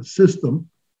a system.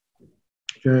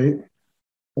 Okay,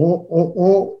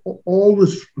 all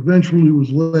this eventually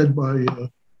was led by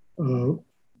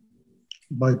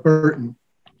Burton.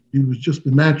 He was just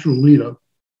the natural leader.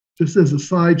 Just as a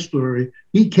side story,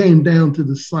 he came down to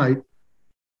the site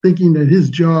thinking that his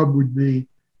job would be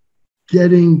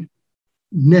getting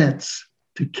nets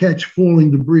to catch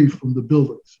falling debris from the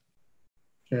buildings.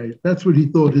 Okay, that's what he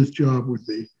thought his job would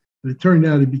be. And it turned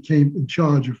out he became in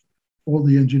charge of all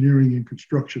the engineering and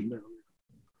construction down there.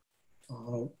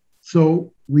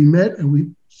 So we met and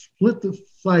we split the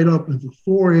site up into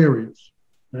 4 areas,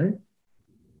 okay?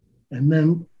 And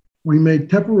then we made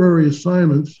temporary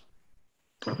assignments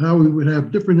of how we would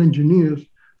have different engineers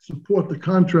support the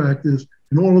contractors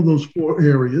in all of those 4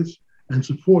 areas and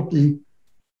support the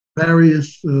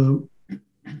various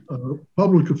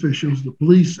public officials, the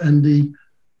police and the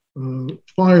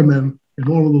firemen in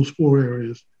all of those 4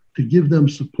 areas to give them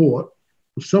support.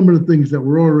 Some of the things that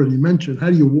were already mentioned,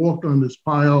 how do you walk on this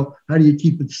pile? How do you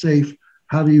keep it safe?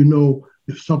 How do you know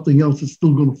if something else is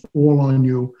still going to fall on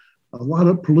you? A lot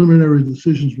of preliminary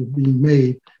decisions were being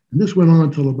made. And this went on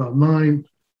until about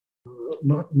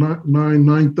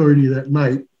 9:30 that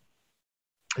night.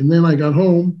 And then I got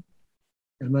home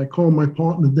and I called my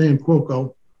partner, Dan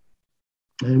Cuoco,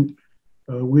 and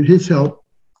with his help,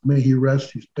 may he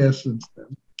rest, he's passed since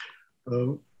then,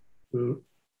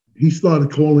 he started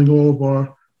calling all of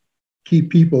our key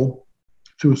people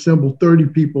to assemble 30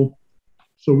 people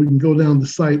so we can go down the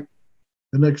site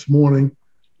the next morning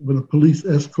with a police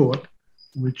escort,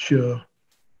 which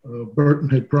Burton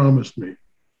had promised me.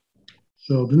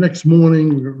 So the next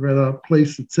morning, we were at our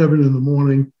place at 7 in the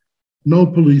morning, no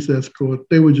police escort.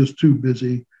 They were just too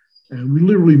busy. And we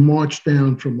literally marched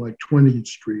down from like 20th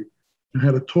Street and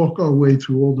had to talk our way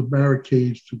through all the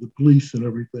barricades to the police and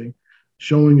everything,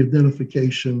 showing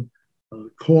identification,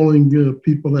 calling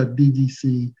people at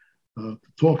DDC, to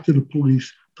talk to the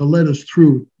police, to let us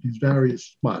through these various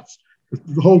spots.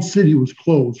 The whole city was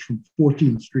closed from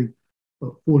 14th Street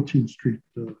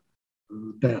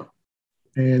down.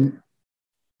 And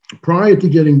prior to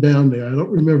getting down there, I don't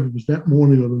remember if it was that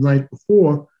morning or the night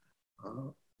before,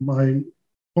 my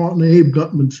partner Abe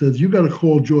Gutman says, you got to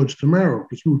call George Tamaro,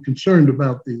 because we were concerned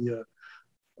about the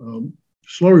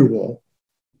slurry wall,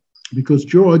 because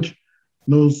George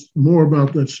knows more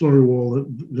about that slurry wall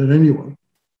than anyone.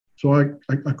 So I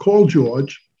called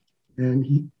George, and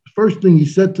the first thing he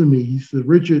said to me, he said,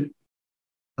 Richard,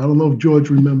 I don't know if George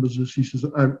remembers this. He says,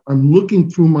 I'm looking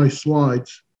through my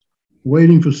slides,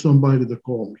 waiting for somebody to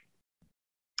call me.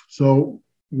 So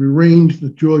we arranged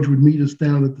that George would meet us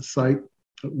down at the site,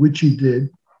 which he did.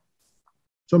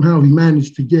 Somehow he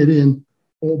managed to get in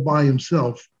all by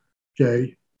himself,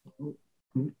 okay,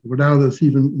 without us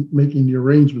even making the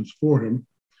arrangements for him.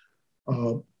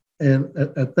 And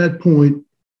at that point,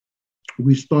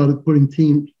 we started putting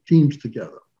teams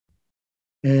together.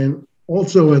 And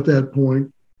also at that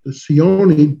point, the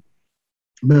Sione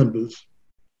members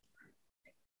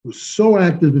were so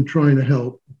active in trying to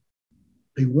help.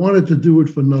 They wanted to do it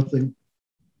for nothing,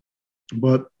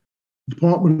 but the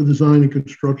Department of Design and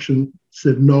Construction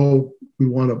said, no, we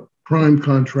want a prime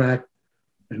contract.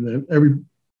 And then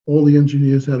all the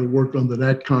engineers had to work under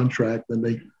that contract, and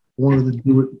they wanted to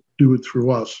do it through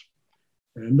us.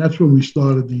 And that's when we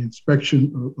started the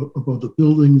inspection of other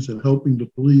buildings and helping the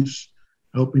police,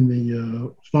 helping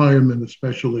the firemen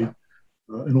especially,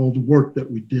 and all the work that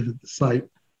we did at the site,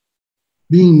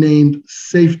 being named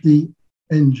safety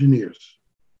engineers.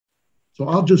 So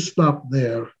I'll just stop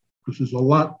there because there's a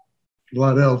lot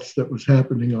else that was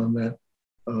happening on that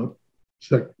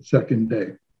second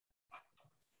day.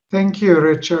 Thank you,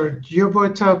 Richard. You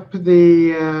brought up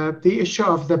the issue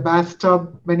of the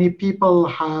bathtub. Many people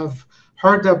have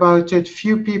heard about it.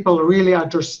 Few people really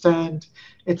understand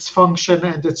its function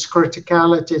and its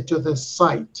criticality to the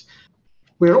site.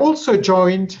 We're also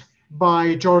joined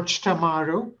by George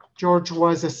Tamaro. George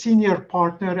was a senior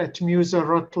partner at Muser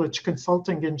Rutledge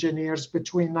Consulting Engineers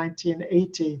between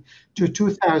 1980 to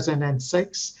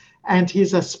 2006, and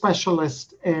he's a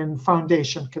specialist in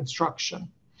foundation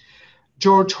construction.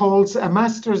 George holds a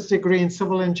master's degree in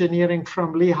civil engineering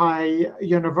from Lehigh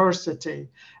University,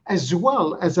 as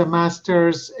well as a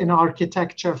master's in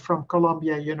architecture from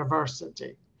Columbia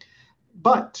University.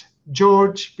 But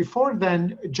George, before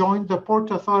then, joined the Port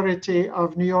Authority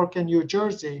of New York and New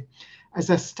Jersey as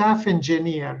a staff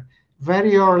engineer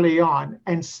very early on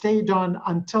and stayed on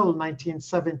until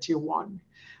 1971.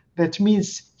 That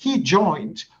means he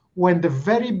joined when the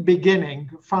very beginning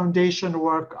foundation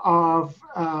work of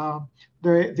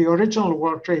the original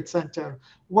World Trade Center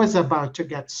was about to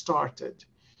get started.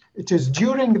 It is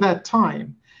during that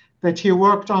time that he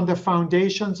worked on the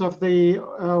foundations of the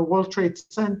World Trade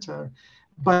Center,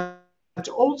 but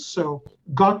also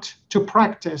got to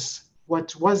practice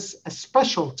what was a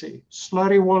specialty,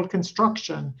 slurry wall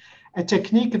construction, a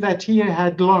technique that he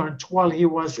had learned while he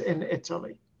was in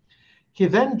Italy. He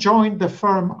then joined the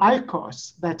firm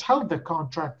ICOS that held the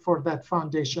contract for that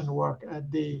foundation work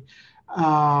at the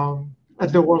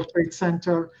World Trade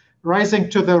Center, rising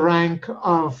to the rank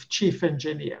of chief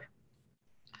engineer.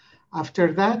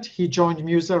 After that, he joined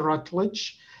Muser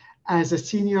Rutledge as a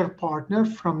senior partner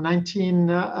from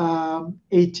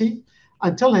 1980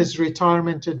 until his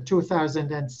retirement in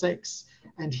 2006.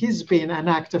 And he's been an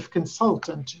active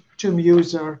consultant to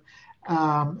Muser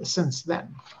since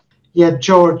then. Yet,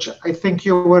 George, I think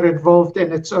you were involved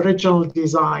in its original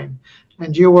design,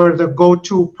 and you were the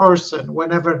go-to person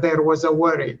whenever there was a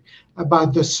worry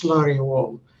about the slurry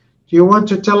wall. Do you want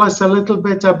to tell us a little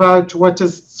bit about what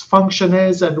its function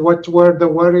is and what were the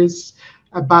worries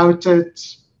about it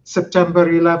September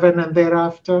 11 and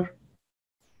thereafter?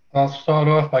 I'll start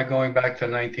off by going back to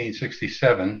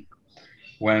 1967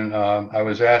 when I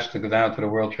was asked to go down to the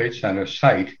World Trade Center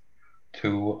site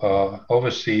to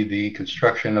oversee the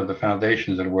construction of the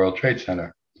foundations of the World Trade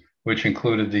Center, which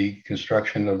included the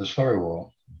construction of the slurry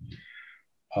wall.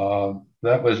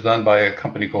 That was done by a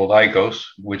company called ICOS,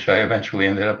 which I eventually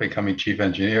ended up becoming chief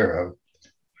engineer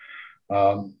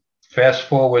of. Fast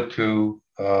forward to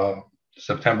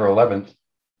September 11th,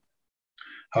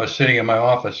 I was sitting in my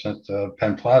office at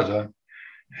Penn Plaza,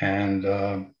 and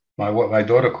my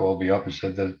daughter called me up and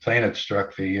said that the plane had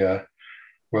struck the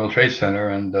World Trade Center,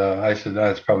 and I said,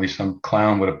 that's probably some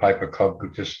clown with a Piper Cub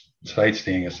just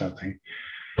sightseeing or something.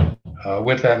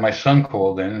 With that, my son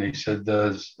called in and he said,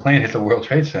 the plane hit the World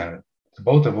Trade Center.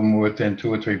 Both of them were within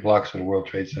 2 or 3 blocks of the World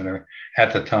Trade Center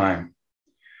at the time.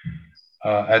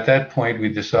 At that point, we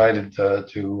decided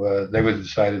they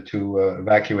decided to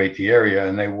evacuate the area,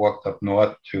 and they walked up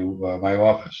north to my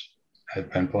office at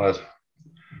Penn Plaza.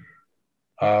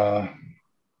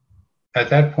 At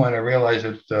that point, I realized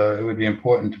that it would be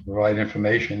important to provide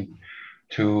information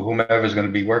to whomever is going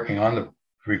to be working on the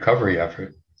recovery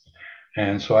effort.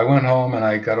 And so I went home and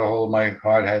I got a hold of my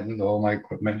hard hat and all my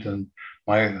equipment and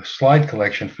my slide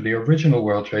collection for the original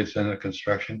World Trade Center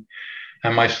construction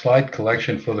and my slide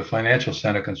collection for the financial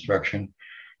center construction,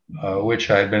 which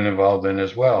I had been involved in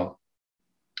as well.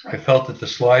 I felt that the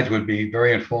slides would be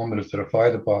very informative to the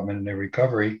fire department in their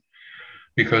recovery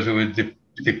because it would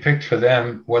depict for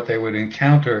them what they would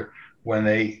encounter when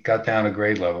they got down to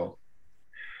grade level.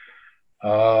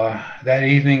 That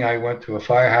evening, I went to a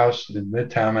firehouse in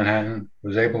Midtown Manhattan,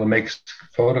 was able to make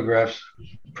photographs,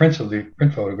 print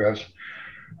photographs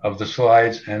of the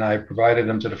slides, and I provided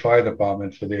them to the fire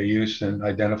department for their use in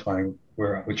identifying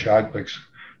which objects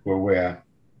were where.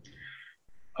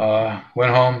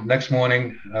 Went home. Next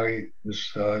morning, I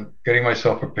was getting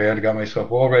myself prepared, got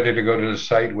myself all ready to go to the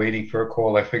site, waiting for a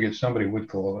call. I figured somebody would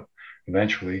call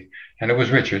eventually, and it was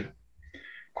Richard.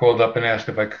 Called up and asked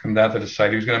if I could come down to the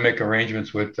site. He was going to make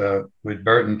arrangements with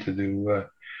Burton to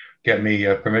get me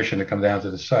permission to come down to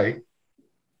the site.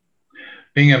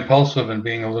 Being impulsive and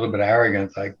being a little bit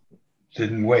arrogant, I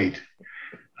didn't wait.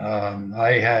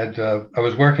 I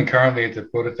was working currently at the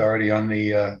Port Authority on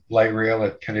the light rail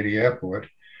at Kennedy Airport,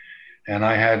 and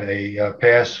I had a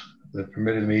pass that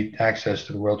permitted me access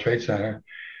to the World Trade Center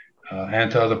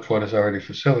and to other Port Authority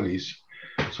facilities.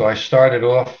 So I started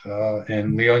off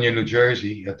in Leonia, New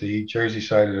Jersey, at the Jersey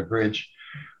side of the bridge,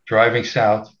 driving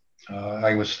south.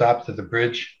 I was stopped at the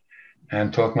bridge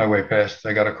and talked my way past.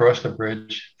 I got across the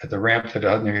bridge at the ramp to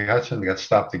the Hudson. I got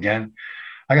stopped again.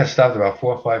 I got stopped about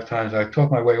 4 or 5 times. I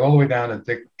talked my way all the way down to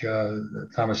Dick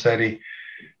Tomasetti.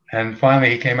 And finally,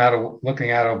 he came out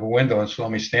looking out of a window and saw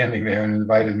me standing there and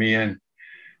invited me in,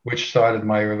 which started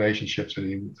my relationship to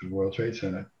the World Trade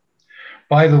Center.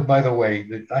 By the way,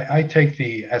 I take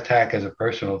the attack as a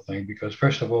personal thing because,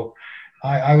 first of all,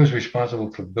 I was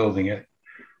responsible for building it.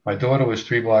 My daughter was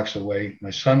 3 blocks away. My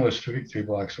son was three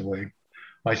blocks away.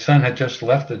 My son had just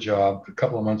left a job a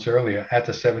couple of months earlier at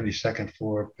the 72nd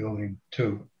floor of Building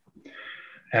 2.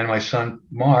 And my son,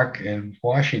 Mark, in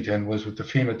Washington, was with the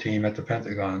FEMA team at the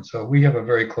Pentagon. So we have a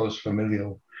very close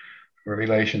familial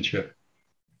relationship.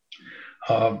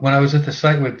 When I was at the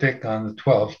site with Dick on the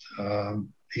 12th,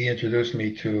 he introduced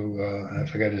me to, I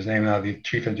forget his name now, the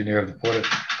chief engineer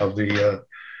of the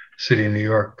city of New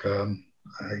York,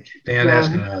 Dan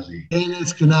Eskenazi. Dan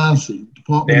Eskenazi.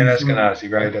 Dan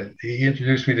Eskenazi, right. He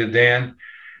introduced me to Dan,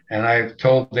 and I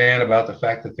told Dan about the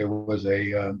fact that there was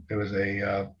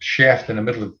a shaft in the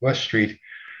middle of West Street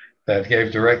that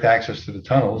gave direct access to the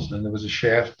tunnels, and there was a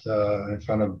shaft in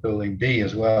front of Building B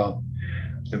as well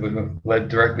that led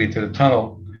directly to the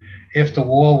tunnel. If the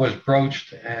wall was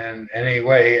broached in any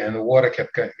way and the water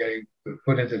kept getting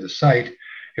put into the site,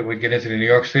 it would get into the New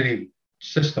York City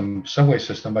subway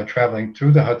system by traveling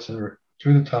through the Hudson,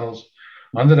 through the tunnels,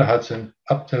 under the Hudson,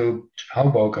 up to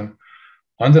Hoboken,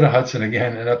 under the Hudson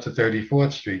again, and up to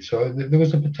 34th Street. So there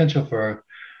was a potential for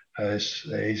a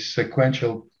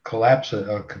sequential collapse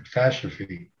or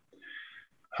catastrophe.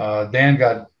 Dan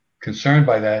got concerned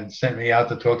by that and sent me out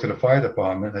to talk to the fire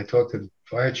department. I talked to the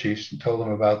fire chiefs and told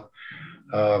them about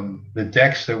the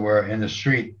decks that were in the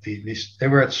street. They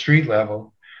were at street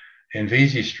level in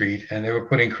Vesey Street, and they were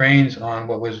putting cranes on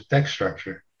what was deck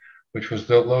structure, which was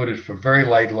loaded for very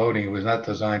light loading. It was not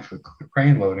designed for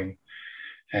crane loading.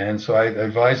 And so I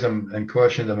advised them and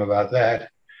cautioned them about that.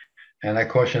 And I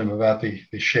cautioned them about the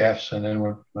shafts, and then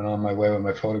went on my way with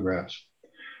my photographs.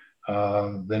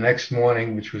 The next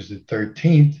morning, which was the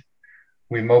 13th,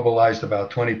 we mobilized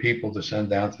about 20 people to send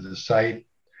down to the site.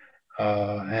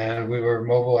 And we were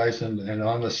mobilized and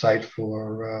on the site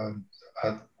for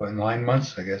 9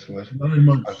 months, I guess it was. 9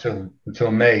 months.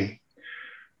 Until May.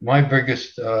 My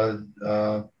biggest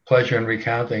pleasure in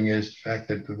recounting is the fact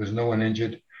that there was no one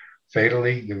injured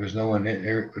fatally. There was no one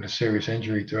with a serious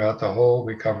injury throughout the whole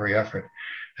recovery effort.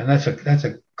 And that's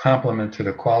a compliment to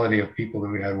the quality of people that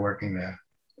we had working there.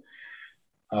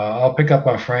 I'll pick up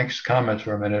on Frank's comments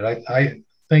for a minute. I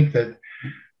think that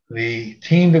the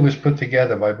team that was put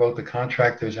together by both the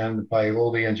contractors and by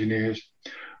all the engineers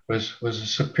was a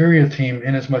superior team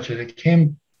in as much as it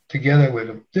came together with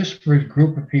a disparate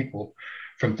group of people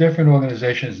from different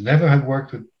organizations, never had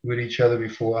worked with each other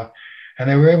before, and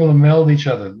they were able to meld each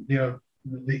other. You know,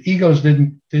 the egos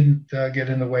didn't get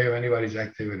in the way of anybody's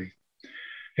activity.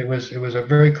 It was a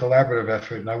very collaborative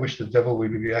effort, and I wish the devil we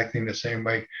would be acting the same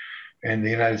way in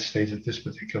the United States at this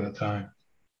particular time.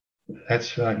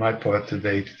 That's my part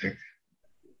today, Dick.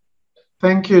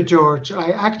 Thank you, George.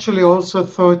 I actually also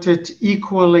thought it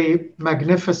equally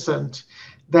magnificent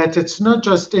that it's not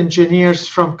just engineers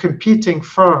from competing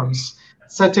firms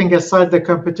setting aside the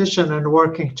competition and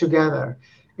working together.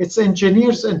 It's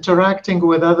engineers interacting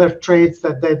with other trades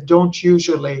that they don't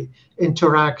usually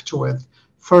interact with.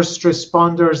 First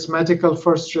responders, medical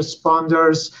first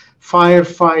responders,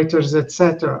 firefighters,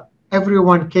 etc.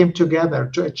 Everyone came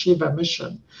together to achieve a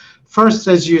mission. First,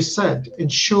 as you said,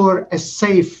 ensure a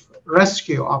safe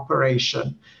rescue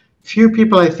operation. Few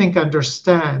people, I think,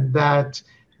 understand that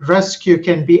rescue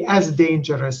can be as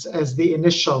dangerous as the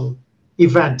initial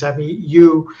event. I mean,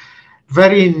 you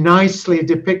very nicely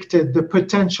depicted the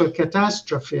potential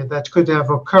catastrophe that could have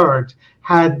occurred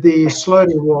had the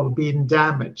slurry wall been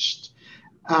damaged.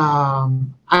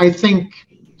 I think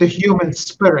the human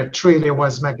spirit really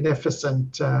was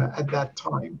magnificent at that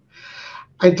time.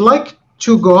 I'd like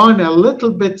to go on a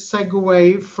little bit,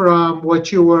 segue from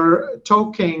what you were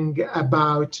talking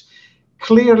about.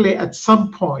 Clearly, at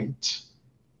some point,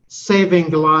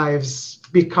 saving lives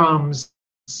becomes,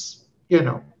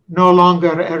 no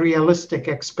longer a realistic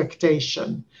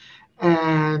expectation.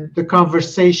 And the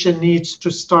conversation needs to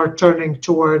start turning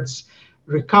towards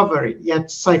recovery.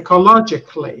 Yet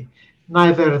psychologically,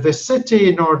 neither the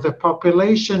city nor the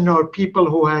population nor people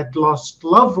who had lost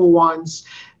loved ones,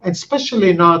 and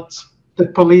especially not the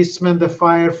policemen, the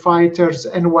firefighters,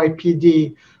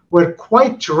 NYPD, were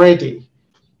quite ready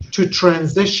to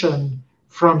transition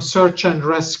from search and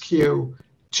rescue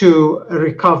to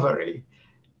recovery.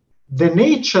 The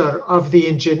nature of the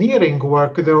engineering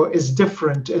work, though, is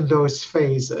different in those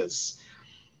phases.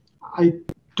 I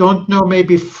don't know,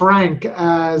 maybe Frank,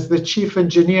 as the chief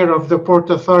engineer of the Port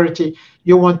Authority,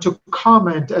 you want to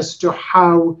comment as to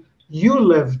how you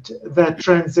lived that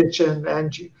transition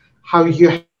and how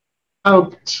you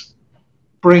helped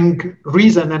bring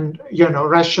reason and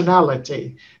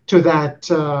rationality to that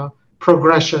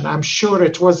progression. I'm sure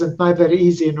it wasn't neither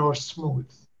easy nor smooth.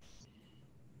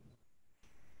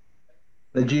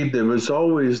 Najib, there was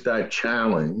always that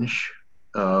challenge.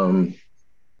 Um,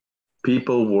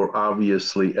 People were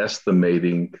obviously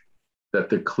estimating that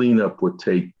the cleanup would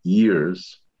take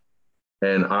years.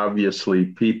 And obviously,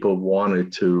 people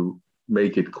wanted to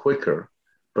make it quicker.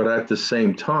 But at the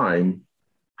same time,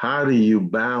 how do you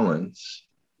balance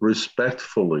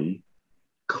respectfully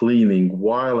cleaning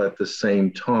while at the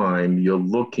same time you're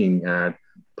looking at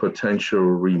potential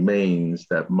remains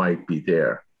that might be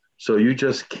there? So you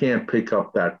just can't pick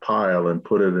up that pile and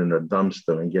put it in a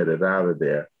dumpster and get it out of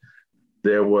there.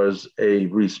 There was a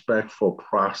respectful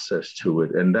process to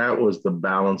it. And that was the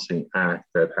balancing act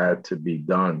that had to be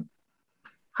done.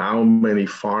 How many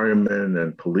firemen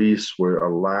and police were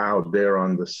allowed there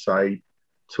on the site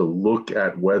to look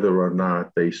at whether or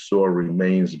not they saw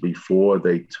remains before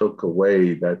they took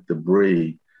away that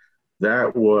debris?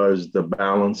 That was the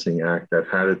balancing act that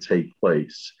had to take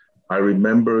place. I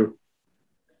remember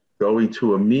going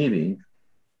to a meeting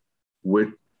with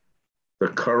the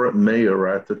current mayor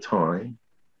at the time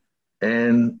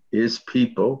and his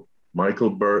people,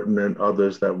 Michael Burton and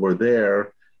others that were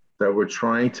there, that were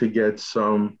trying to get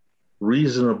some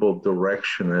reasonable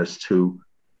direction as to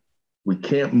we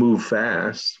can't move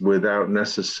fast without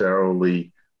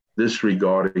necessarily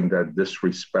disregarding that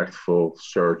disrespectful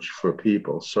search for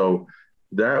people. So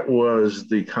that was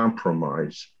the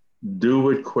compromise. Do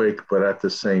it quick, but at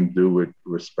the same, do it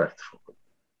respectfully.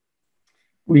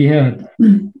 We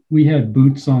had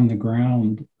boots on the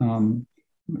ground,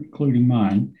 including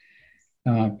mine,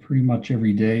 pretty much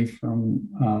every day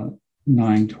from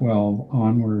 9/12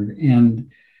 onward.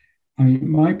 And I mean,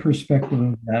 my perspective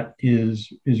of that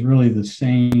is really the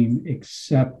same,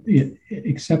 except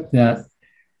that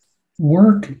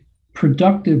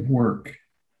productive work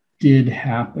did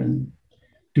happen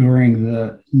during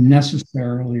the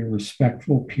necessarily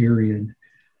respectful period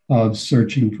of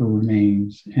searching for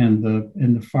remains, and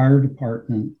the fire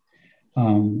department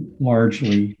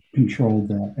largely controlled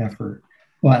that effort.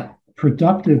 But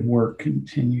productive work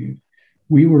continued.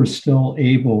 We were still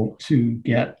able to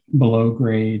get below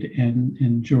grade,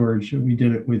 and George, we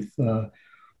did it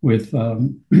with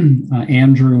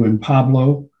Andrew and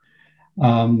Pablo,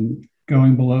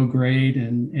 going below grade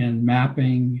and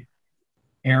mapping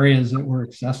areas that were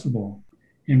accessible,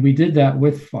 and we did that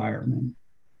with firemen,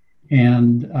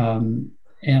 and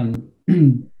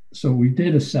so we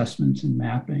did assessments and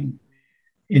mapping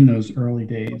in those early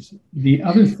days. The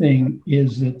other thing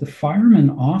is that the firemen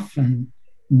often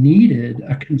needed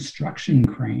a construction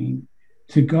crane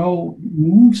to go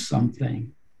move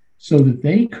something so that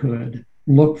they could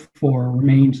look for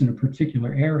remains in a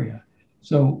particular area.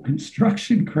 So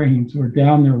construction cranes were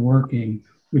down there working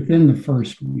within the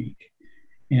first week.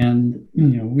 And,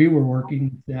 we were working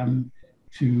with them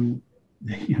to,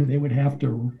 they would have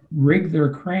to rig their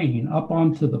crane up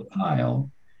onto the pile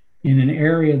in an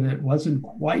area that wasn't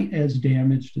quite as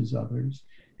damaged as others.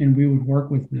 And we would work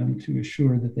with them to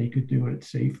assure that they could do it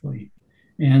safely.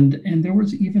 And there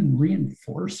was even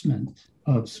reinforcement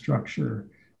of structure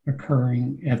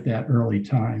occurring at that early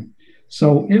time.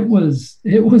 So it was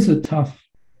a tough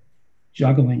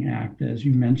juggling act, as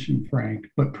you mentioned, Frank,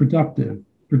 but productive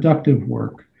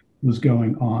work was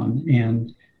going on,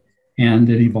 and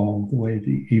it evolved the way it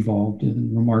evolved,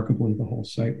 and remarkably, the whole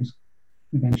site was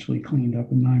eventually cleaned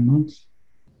up in 9 months.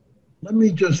 Let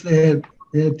me just add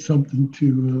something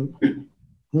to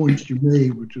points you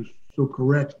made, which is so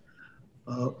correct.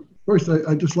 First,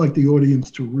 I just like the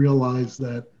audience to realize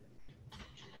that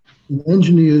the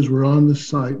engineers were on the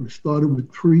site. We started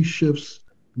with 3 shifts,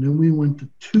 and then we went to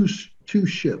two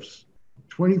shifts,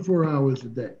 24 hours a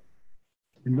day.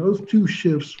 And those 2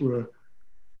 shifts were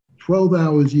 12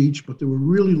 hours each, but they were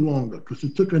really longer because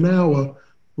it took an hour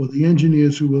for the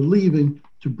engineers who were leaving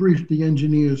to brief the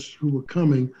engineers who were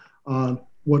coming on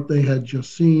what they had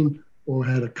just seen or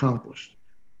had accomplished.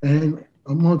 And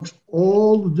amongst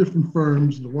all the different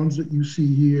firms, the ones that you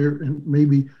see here, and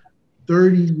maybe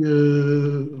 30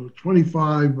 or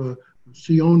 25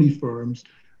 Sione firms,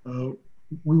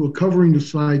 we were covering the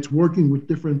sites, working with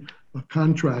different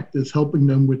contractors, helping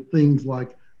them with things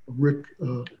like Rick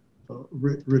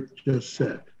just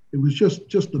said. It was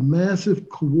just a massive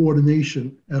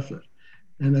coordination effort.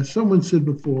 And as someone said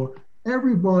before,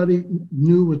 everybody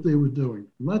knew what they were doing,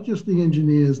 not just the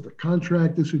engineers, the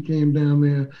contractors who came down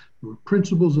there, the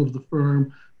principals of the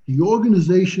firm. The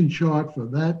organization chart for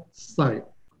that site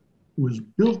was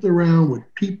built around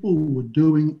what people were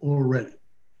doing already.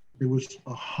 There was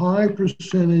a high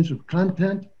percentage of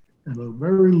content and a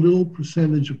very little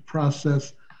percentage of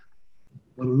process,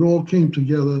 but it all came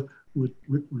together with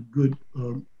good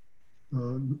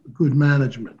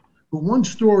management. But one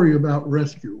story about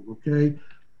rescue, okay?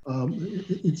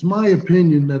 It's my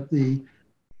opinion that the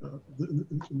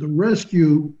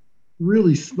rescue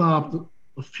really stopped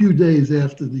a few days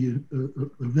after the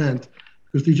event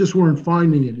because they just weren't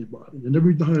finding anybody. And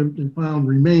every time they found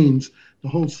remains, the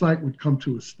whole site would come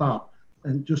to a stop,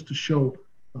 and just to show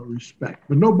respect.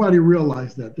 But nobody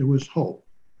realized that there was hope.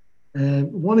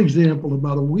 And one example,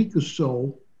 about a week or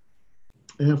so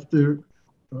after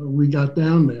we got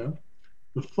down there,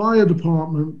 the fire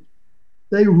department,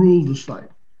 they ruled the site.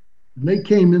 And they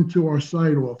came into our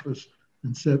site office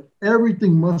and said,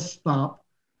 everything must stop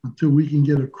until we can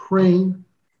get a crane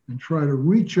and try to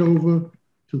reach over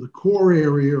to the core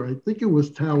area. I think it was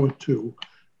Tower 2,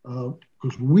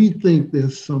 because we think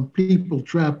there's some people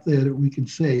trapped there that we can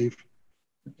save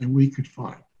and we could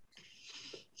find.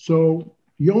 So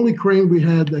the only crane we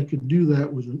had that could do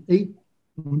that was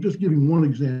I'm just giving one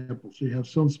example so you have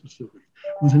some specifics.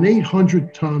 It was an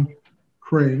 800-ton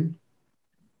crane.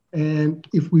 And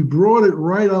if we brought it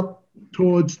right up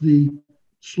towards the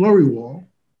slurry wall,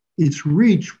 its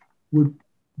reach would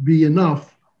be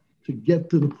enough to get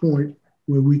to the point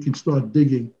where we can start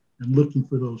digging and looking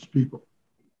for those people.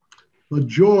 But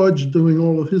George, doing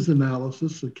all of his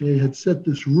analysis, okay, had set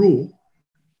this rule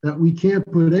that we can't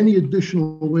put any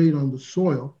additional weight on the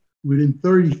soil within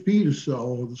 30 feet or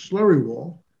so of the slurry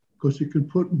wall, because it could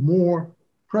put more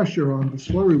pressure on the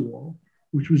slurry wall,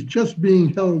 which was just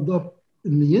being held up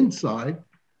in the inside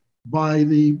by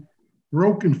the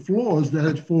broken floors that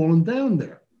had fallen down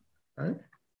there, right?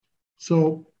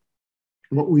 So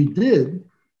what we did,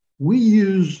 we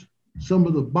used some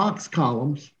of the box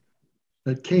columns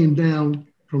that came down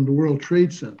from the World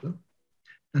Trade Center,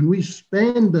 and we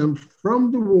spanned them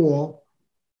from the wall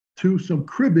to some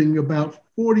cribbing about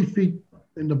 40 feet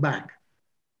in the back.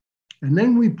 And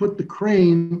then we put the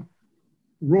crane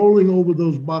rolling over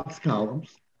those box columns.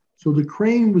 So the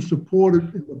crane was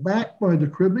supported in the back by the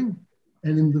cribbing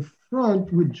and in the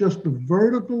front with just a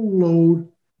vertical load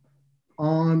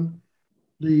on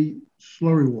the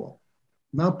slurry wall,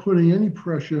 not putting any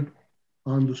pressure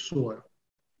on the soil.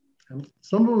 And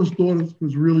some of us thought it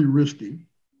was really risky.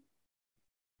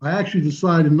 I actually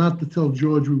decided not to tell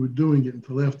George we were doing it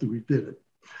until after we did it.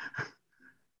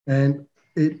 And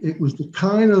it was the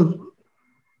kind of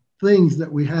things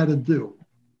that we had to do.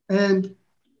 And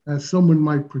as someone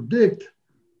might predict,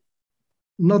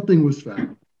 nothing was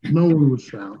found. No one was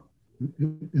found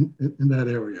in that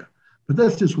area. But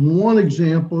that's just one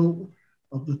example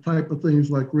of the type of things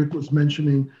like Rick was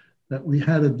mentioning that we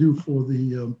had to do for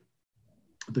the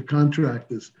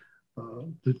contractors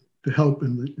to help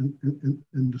in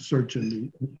the search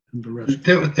and the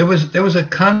rescue. There was a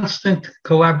constant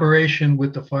collaboration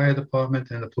with the fire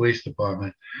department and the police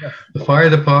department. Yes. The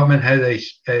fire department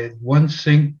had one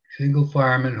single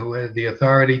fireman who had the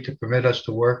authority to permit us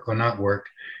to work or not work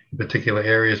in particular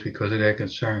areas because of their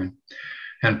concern.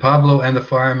 And Pablo and the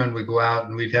firemen would go out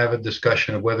and we'd have a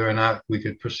discussion of whether or not we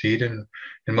could proceed. And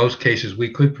in most cases, we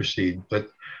could proceed. But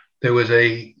there was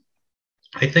I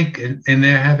think in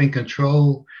their having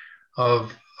control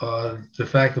of the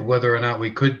fact of whether or not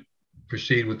we could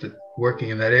proceed with working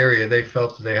in that area, they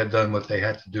felt that they had done what they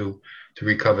had to do to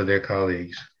recover their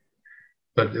colleagues.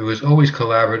 But it was always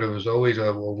collaborative, it was always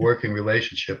a working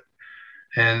relationship.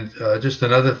 And just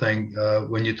another thing,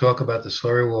 when you talk about the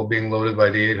slurry wall being loaded by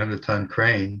the 800-ton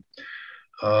crane,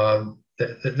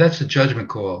 that's a judgment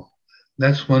call.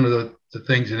 That's one of the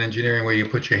things in engineering where you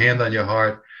put your hand on your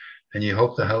heart and you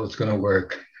hope the hell it's going to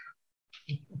work.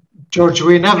 George,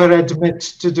 we never admit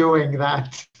to doing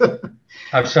that.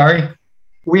 I'm sorry?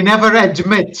 We never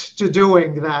admit to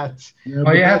doing that. Yeah,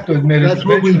 Oh, you have to admit it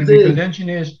eventually,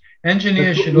 because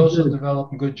engineers should also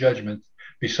develop good judgment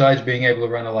besides being able to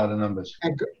run a lot of numbers.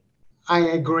 I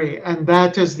agree. And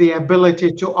that is the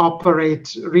ability to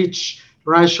operate, reach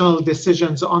rational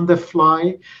decisions on the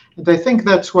fly. And I think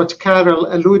that's what Carol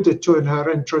alluded to in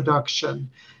her introduction.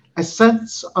 A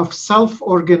sense of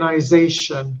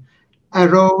self-organization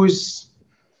arose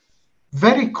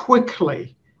very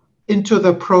quickly into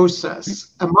the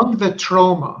process among the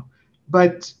trauma.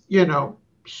 But, you know,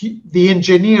 the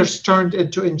engineers turned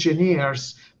into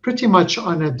engineers pretty much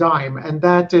on a dime. And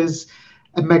that is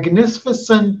a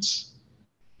magnificent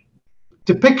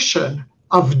depiction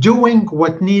of doing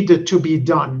what needed to be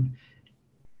done.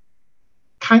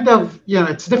 Kind of, you know,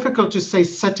 it's difficult to say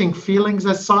setting feelings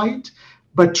aside,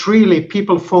 but really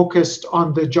people focused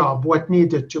on the job, what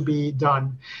needed to be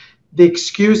done. The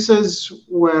excuses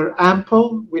were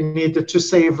ample. We needed to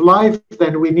save life,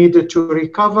 then we needed to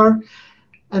recover.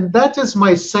 And that is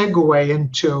my segue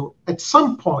into, at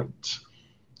some point,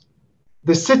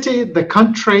 the city, the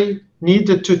country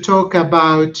needed to talk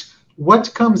about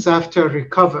what comes after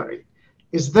recovery.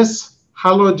 Is this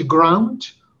hallowed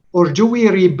ground, or do we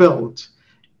rebuild?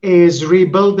 Is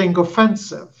rebuilding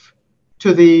offensive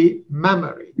to the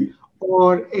memory,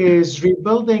 or is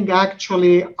rebuilding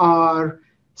actually our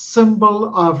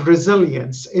symbol of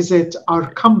resilience? Is it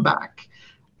our comeback?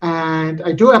 And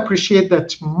I do appreciate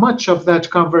that much of that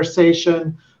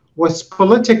conversation was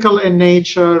political in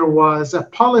nature, was a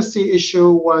policy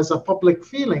issue, was a public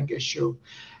feeling issue.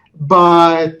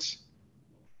 But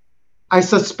I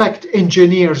suspect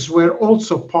engineers were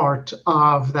also part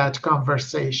of that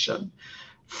conversation.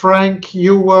 Frank,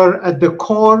 you were at the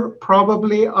core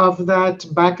probably of that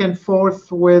back and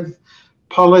forth with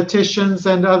politicians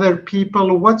and other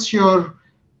people. What's your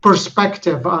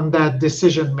perspective on that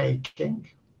decision making?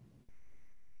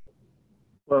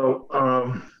 Well,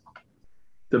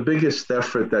 the biggest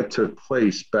effort that took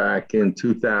place back in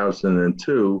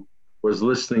 2002 was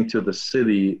listening to the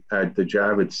city at the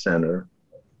Javits Center,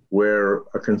 where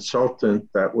a consultant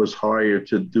that was hired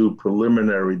to do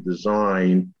preliminary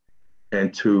design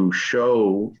and to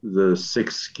show the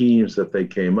 6 schemes that they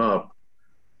came up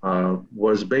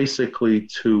was basically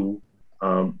to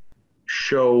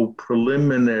show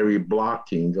preliminary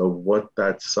blocking of what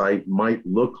that site might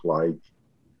look like.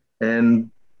 And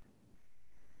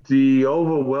the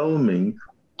overwhelming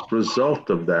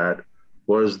result of that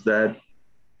was that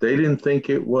they didn't think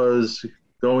it was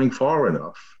going far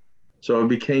enough. So it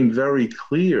became very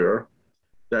clear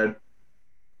that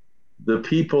the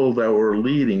people that were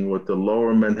leading with the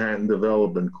Lower Manhattan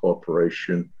Development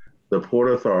Corporation, the Port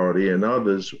Authority, and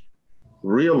others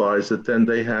realized that then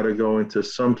they had to go into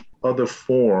some other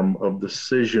form of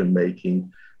decision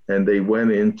making, and they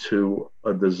went into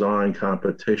a design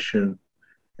competition.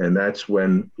 And that's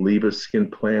when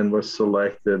Libeskind plan was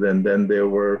selected. And then there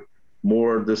were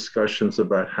more discussions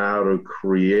about how to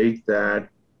create that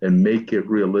and make it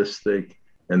realistic.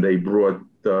 And they brought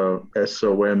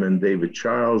SOM and David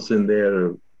Childs in there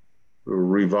to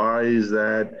revise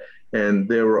that. And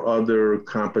there were other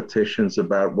competitions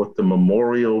about what the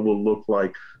memorial will look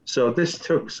like. So this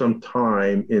took some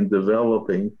time in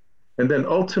developing. And then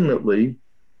ultimately,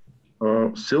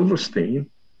 Silverstein,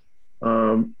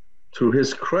 to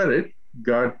his credit,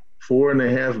 got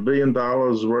 $4.5 billion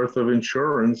worth of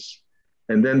insurance.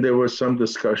 And then there was some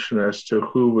discussion as to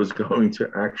who was going to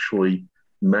actually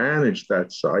manage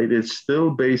that site. It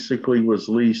still basically was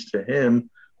leased to him.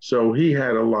 So he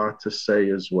had a lot to say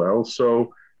as well.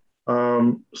 So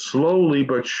slowly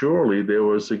but surely, there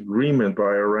was agreement by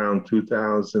around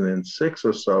 2006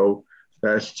 or so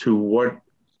as to what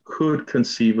could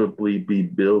conceivably be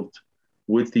built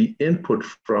with the input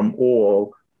from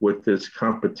all, with this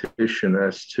competition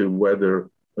as to whether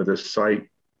the site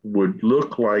would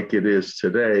look like it is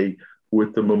today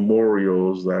with the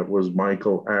memorials that was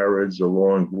Michael Arid's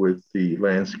along with the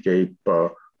landscape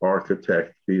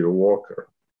architect, Peter Walker.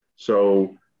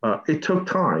 So it took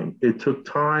time. It took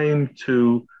time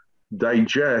to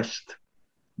digest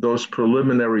those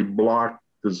preliminary block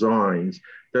designs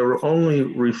that were only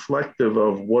reflective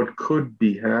of what could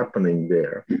be happening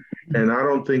there. And I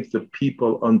don't think the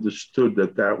people understood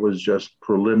that that was just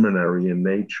preliminary in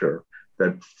nature,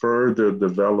 that further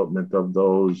development of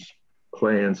those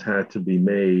plans had to be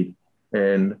made.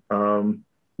 And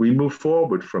we moved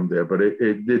forward from there, but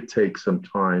it did take some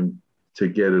time to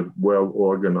get it well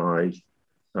organized.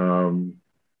 And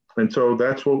so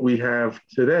that's what we have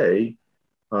today.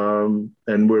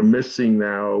 And we're missing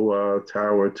now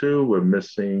Tower 2, we're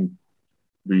missing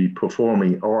the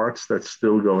performing arts that's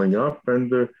still going up, and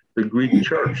the Greek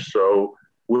church. So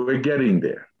we're getting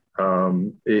there.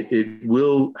 It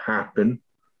will happen.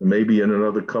 Maybe in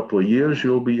another couple of years,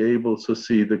 you'll be able to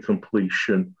see the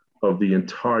completion of the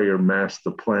entire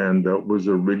master plan that was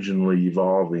originally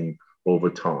evolving over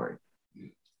time.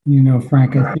 You know,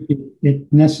 Frank, I think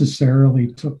it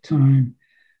necessarily took time.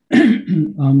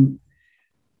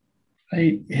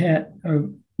 I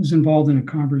was involved in a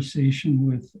conversation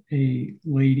with a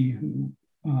lady who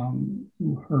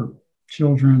her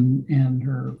children and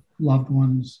her loved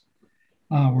ones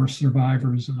were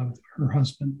survivors of her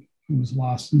husband who was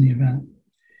lost in the event.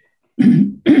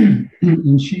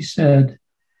 And she said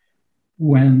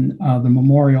when the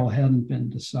memorial hadn't been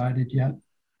decided yet,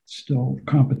 still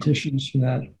competitions for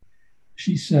that,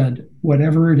 she said,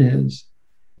 whatever it is,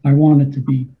 I want it to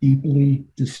be deeply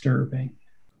disturbing.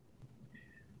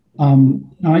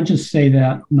 I just say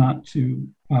that not to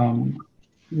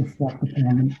reflect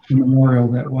upon the memorial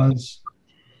that was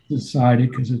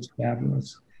decided because it's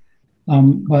fabulous.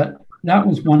 But that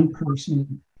was one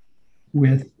person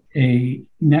with a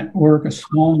network, a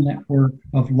small network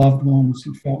of loved ones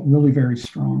who felt really very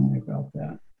strongly about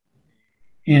that.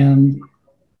 And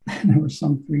there were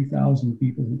some 3,000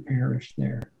 people who perished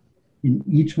there. And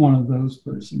each one of those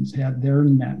persons had their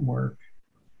network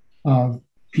of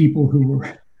people who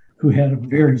had a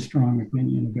very strong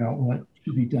opinion about what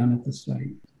should be done at the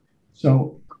site.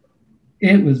 So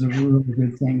it was a really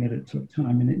good thing that it took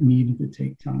time, and it needed to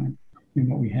take time. And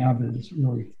what we have is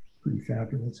really pretty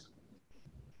fabulous.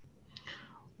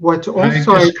 What Can I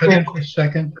also just cut in for a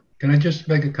second? Can I just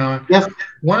make a comment? Yes.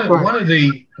 One of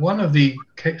the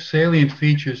salient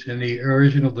features in the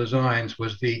original designs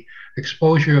was the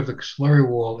exposure of the slurry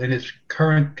wall in its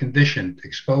current condition,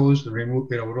 exposed and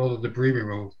removed, with all the debris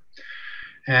removed.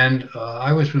 And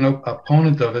I was an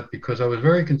opponent of it because I was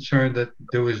very concerned that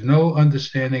there was no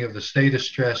understanding of the state of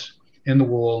stress in the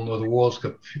wall, nor the wall's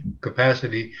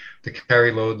capacity to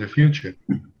carry load in the future.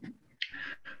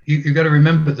 You got to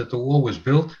remember that the wall was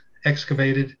built,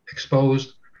 excavated,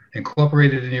 exposed,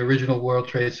 incorporated in the original World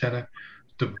Trade Center,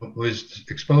 was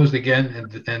exposed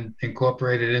again and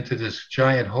incorporated into this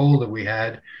giant hole that we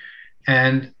had.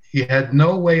 And you had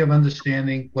no way of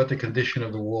understanding what the condition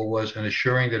of the wall was and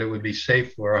assuring that it would be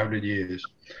safe for 100 years.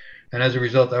 And as a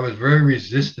result, I was very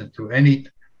resistant to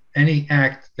any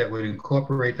act that would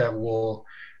incorporate that wall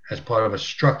as part of a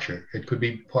structure. It could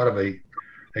be part of a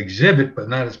exhibit, but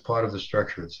not as part of the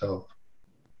structure itself.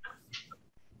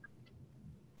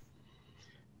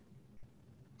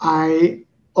 I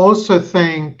also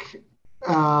think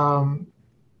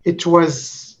it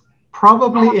was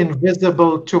probably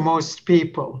invisible to most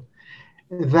people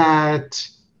that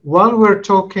while we're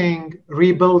talking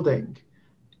rebuilding,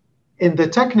 in the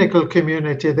technical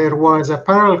community, there was a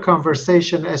parallel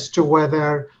conversation as to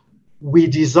whether we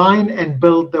design and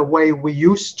build the way we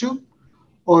used to,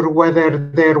 or whether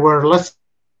there were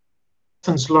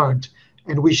lessons learned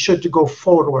and we should go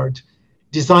forward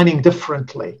designing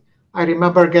differently. I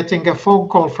remember getting a phone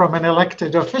call from an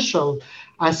elected official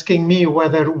asking me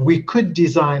whether we could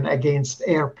design against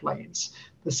airplanes.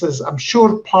 This is, I'm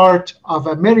sure, part of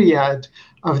a myriad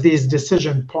of these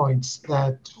decision points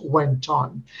that went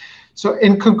on. So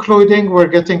in concluding, we're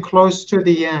getting close to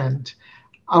the end.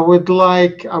 I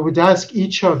would ask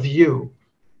each of you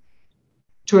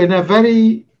to, in a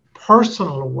very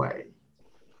personal way,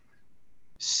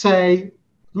 say,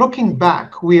 looking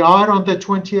back, we are on the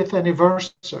 20th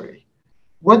anniversary.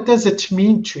 What does it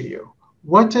mean to you?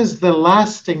 What is the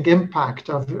lasting impact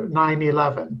of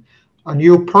 9/11 on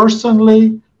you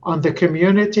personally, on the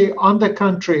community, on the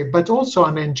country, but also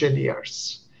on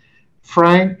engineers?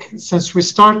 Frank, since we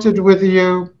started with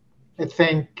you, I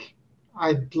think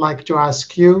I'd like to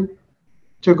ask you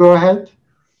to go ahead.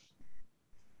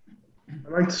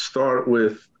 I'd like to start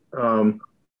with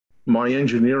my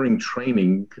engineering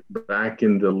training back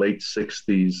in the late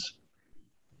 60s,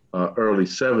 early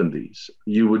 70s.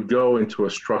 You would go into a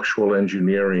structural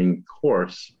engineering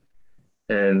course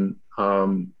and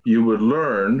you would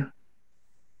learn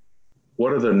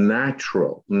what are the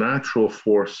natural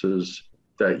forces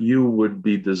that you would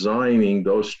be designing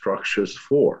those structures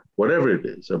for, whatever it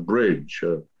is, a bridge,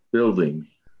 a building,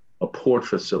 a port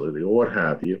facility, or what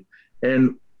have you.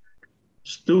 And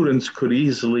students could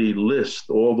easily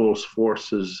list all those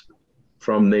forces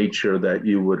from nature that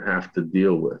you would have to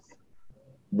deal with.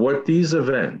 What these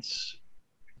events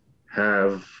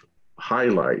have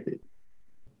highlighted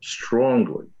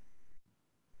strongly,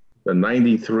 the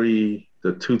 93,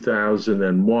 the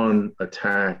 2001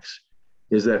 attacks,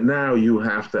 is that now you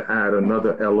have to add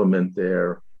another element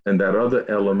there, and that other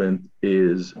element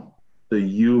is the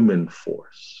human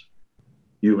force.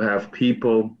 You have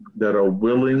people that are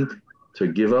willing to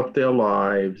give up their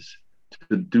lives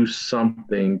to do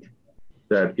something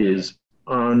that is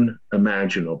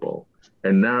unimaginable.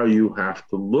 And now you have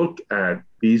to look at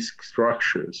these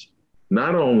structures,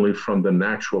 not only from the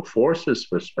natural forces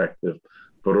perspective,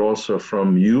 but also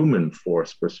from human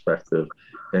force perspective.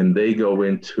 And they go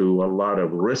into a lot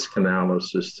of risk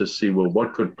analysis to see, well,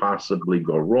 what could possibly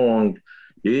go wrong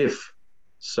if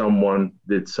someone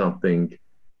did something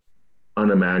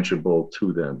unimaginable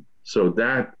to them. So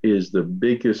that is the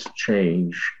biggest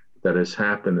change that has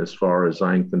happened as far as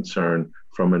I'm concerned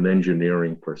from an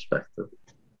engineering perspective.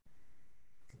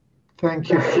 Thank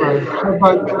you, Frank. How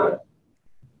about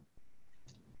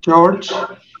George?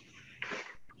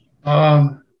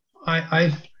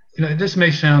 This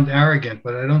may sound arrogant,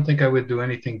 but I don't think I would do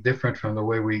anything different from the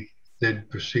way we did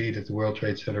proceed at the World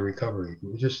Trade Center recovery.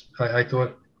 I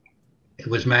thought it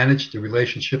was managed. The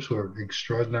relationships were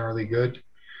extraordinarily good.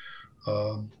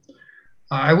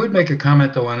 I would make a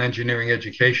comment, though, on engineering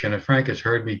education, and Frank has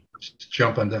heard me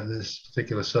jump on this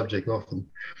particular subject often.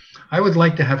 I would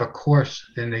like to have a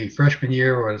course in the freshman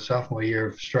year or the sophomore year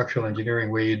of structural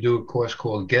engineering where you do a course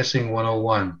called Guessing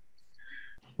 101.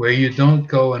 where you don't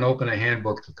go and open a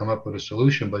handbook to come up with a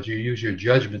solution, but you use your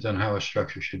judgment on how a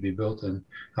structure should be built and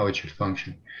how it should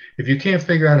function. If you can't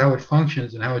figure out how it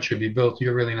functions and how it should be built,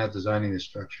 you're really not designing the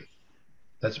structure.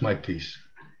 That's my piece.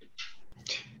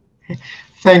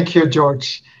 Thank you,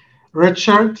 George.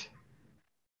 Richard?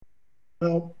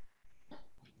 Well,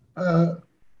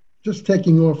 just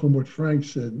taking off from what Frank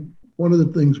said, one of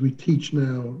the things we teach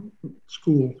now at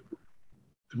school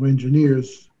to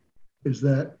engineers is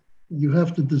that you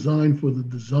have to design for the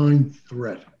design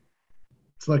threat.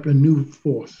 It's like a new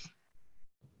force.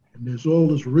 And there's all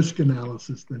this risk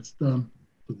analysis that's done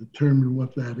to determine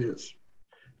what that is.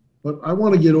 But I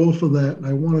want to get off of that, and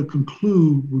I want to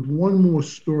conclude with one more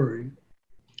story,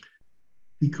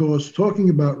 because talking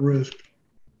about risk,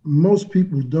 most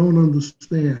people don't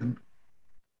understand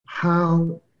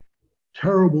how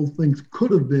terrible things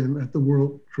could have been at the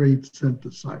World Trade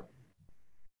Center site.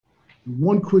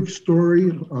 One quick story: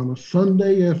 on a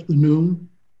Sunday afternoon,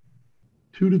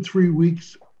 2 to 3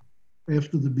 weeks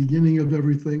after the beginning of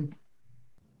everything,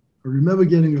 I remember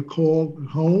getting a call at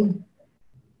home,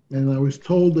 and I was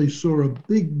told they saw a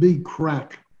big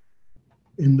crack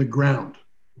in the ground.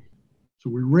 So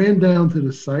we ran down to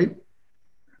the site.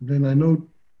 And then I know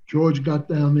George got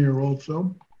down there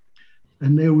also.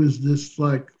 And there was this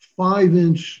like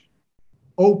 5-inch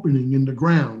opening in the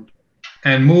ground.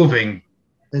 And moving.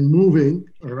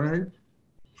 All right?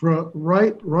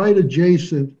 Right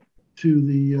adjacent to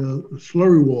the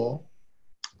slurry wall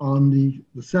on the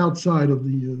south side of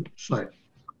the site.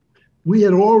 We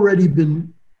had already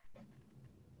been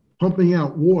pumping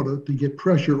out water to get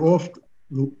pressure off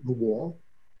the wall.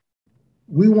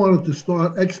 We wanted to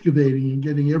start excavating and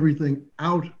getting everything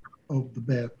out of the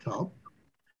bathtub.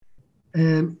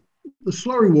 And the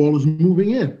slurry wall is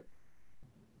moving in.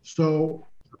 So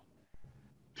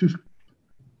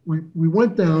we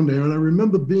went down there, and I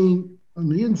remember being on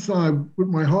the inside with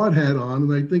my hard hat on,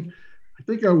 and I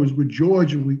think I was with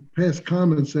George, and we passed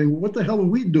comments saying, what the hell are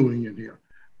we doing in here?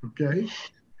 Okay.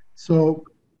 So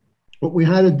what we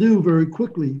had to do very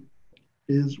quickly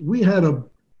is we had to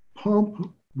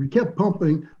pump, we kept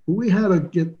pumping, but we had to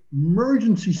get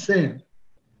emergency sand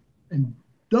and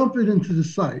dump it into the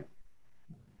site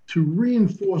to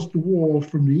reinforce the wall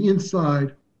from the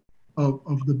inside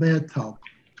of the bathtub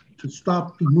to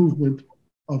stop the movement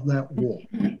of that wall.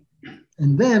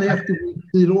 And then after we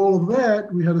did all of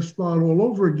that, we had to start all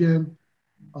over again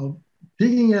of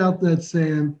digging out that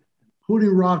sand, putting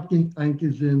rock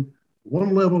anchors in,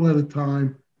 one level at a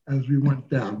time as we went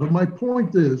down. But my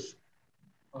point is,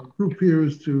 our group here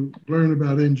is to learn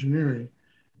about engineering.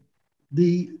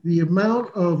 The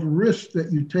amount of risk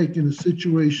that you take in a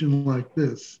situation like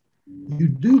this, you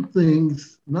do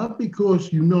things not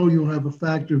because you know you'll have a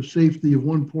factor of safety of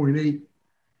 1.8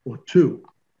 or 2,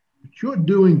 but you're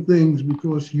doing things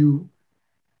because you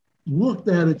looked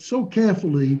at it so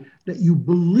carefully that you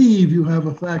believe you have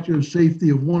a factor of safety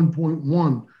of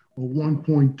 1.1 or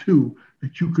 1.2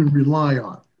 that you can rely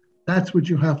on. That's what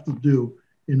you have to do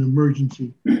in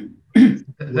emergency.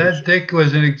 That, Dick,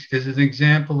 is an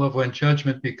example of when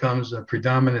judgment becomes a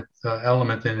predominant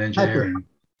element in engineering.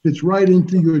 It's right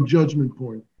into your judgment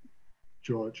point,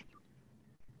 George.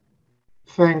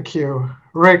 Thank you.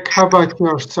 Rick, how about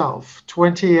yourself?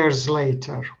 20 years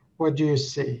later, what do you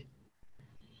see?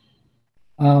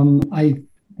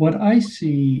 What I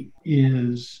see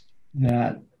is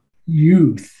that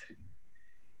youth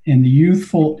and the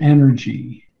youthful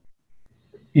energy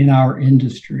in our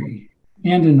industry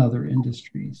and in other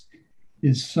industries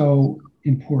is so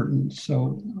important.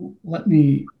 So let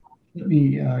me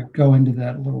go into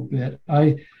that a little bit.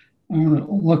 I'm going to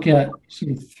look at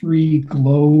sort of 3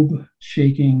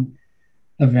 globe-shaking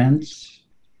events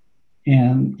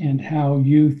and how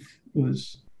youth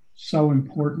was so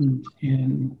important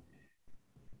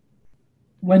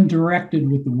when directed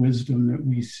with the wisdom that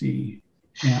we see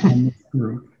in this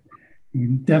group. We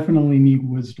definitely need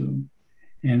wisdom,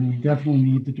 and we definitely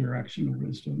need the direction of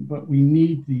wisdom, but we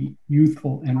need the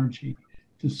youthful energy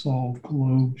to solve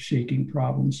globe-shaking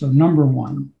problems. So number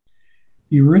 1,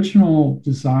 the original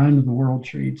design of the World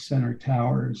Trade Center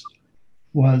towers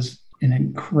was an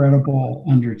incredible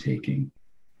undertaking.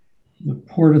 The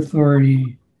Port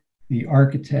Authority, the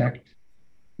architect,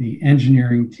 the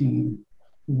engineering team,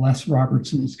 Les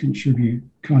Robertson's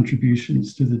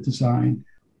contributions to the design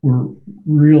were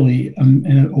really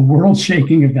a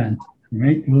world-shaking event,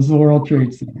 right? It was the World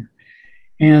Trade Center.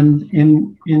 And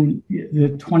in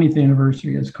the 20th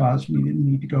anniversary has caused me to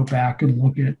need to go back and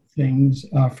look at things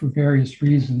for various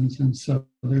reasons. And so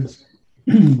there's,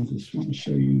 I just want to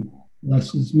show you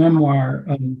Les's memoir.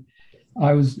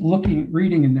 I was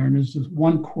reading in there, and there's this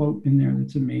one quote in there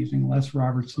that's amazing. Les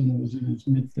Robertson was in his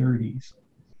mid-30s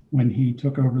when he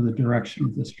took over the direction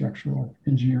of the structural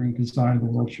engineering design of the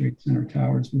World Trade Center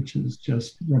towers, which is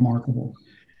just remarkable.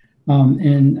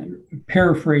 And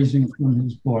paraphrasing from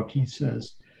his book, he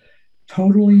says,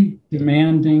 totally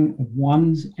demanding of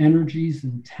one's energies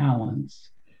and talents,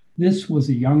 this was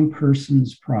a young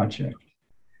person's project.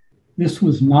 This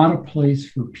was not a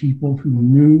place for people who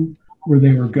knew where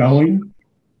they were going.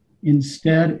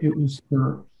 Instead, it was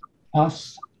for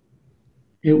us.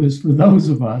 It was for those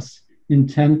of us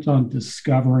intent on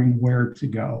discovering where to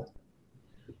go.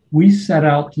 We set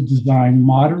out to design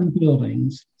modern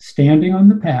buildings, standing on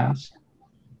the past,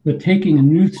 but taking a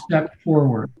new step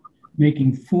forward,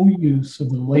 making full use of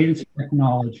the latest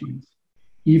technologies,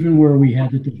 even where we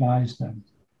had to devise them.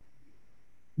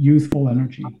 Youthful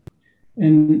energy.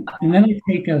 And then I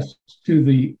take us to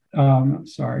the,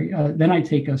 then I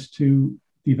take us to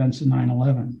the events of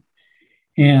 9/11.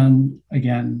 And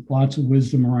again, lots of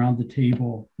wisdom around the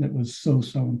table that was so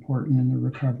important in the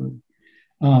recovery.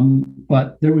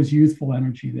 But there was youthful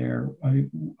energy there.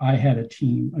 I had a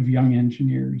team of young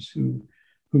engineers who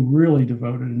really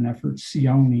devoted an effort.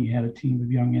 Sione had a team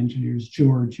of young engineers.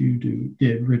 George, you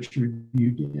did. Richard,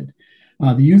 you did.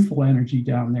 The youthful energy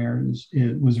down there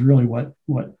was really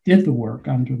what did the work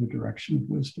under the direction of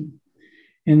wisdom.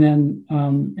 And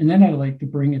then I like to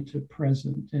bring it to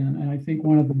present. And I think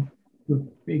one of the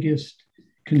biggest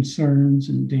concerns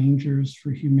and dangers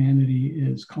for humanity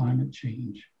is climate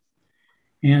change.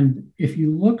 And if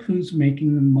you look who's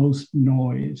making the most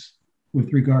noise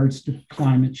with regards to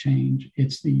climate change,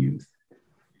 it's the youth.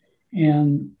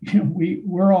 And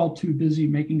we're all too busy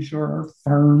making sure our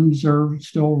firms are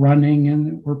still running and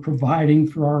that we're providing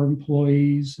for our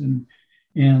employees. And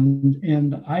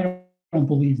I don't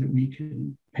believe that we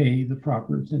can pay the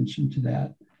proper attention to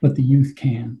that, but the youth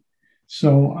can.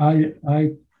 So I'm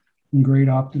a great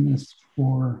optimist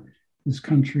for this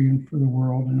country and for the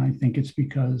world, and I think it's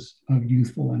because of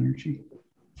youthful energy.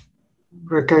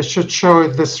 Rick, I should show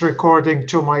this recording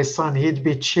to my son. He'd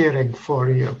be cheering for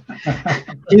you.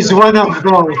 He's one of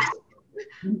those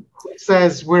who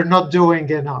says we're not doing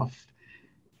enough.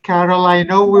 Carol, I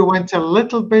know we went a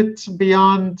little bit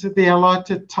beyond the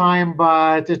allotted time,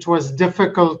 but it was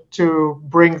difficult to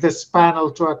bring this panel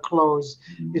to a close.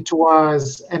 It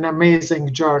was an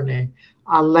amazing journey.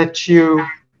 I'll let you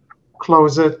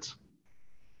close it.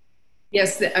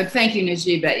 Yes, thank you,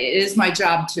 Najib. It is my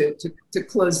job to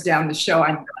close down the show,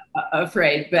 I'm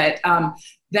afraid. But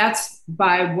that's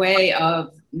by way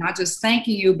of not just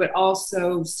thanking you, but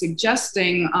also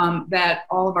suggesting that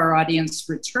all of our audience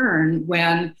return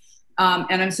when,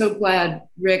 and I'm so glad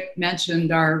Rick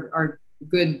mentioned our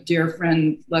good dear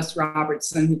friend, Les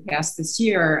Robertson, who passed this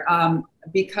year,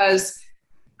 because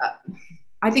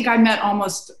I think I met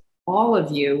almost all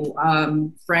of you,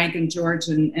 Frank and George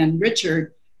and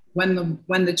Richard, when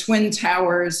the Twin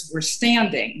Towers were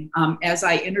standing, as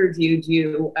I interviewed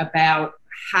you about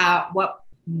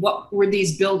what were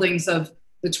these buildings of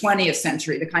the 20th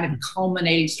century, the kind of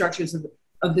culminating structures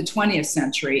of the 20th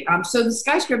century. So the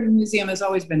Skyscraper Museum has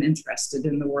always been interested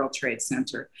in the World Trade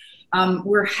Center.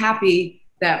 We're happy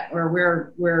that, or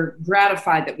we're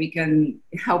gratified that we can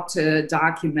help to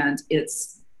document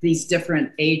these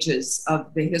different ages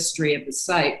of the history of the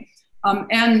site.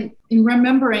 And in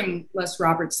remembering Les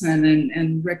Robertson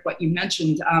and Rick, what you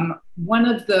mentioned, one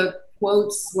of the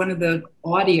quotes, one of the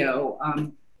audio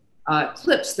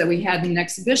clips that we had in an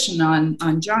exhibition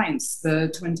on Giants,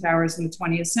 the Twin Towers in the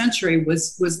 20th century,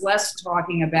 was Les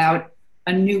talking about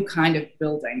a new kind of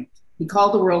building. He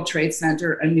called the World Trade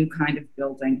Center a new kind of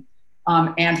building.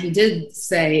 And he did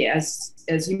say, as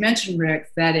you mentioned,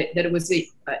 Rick, that it was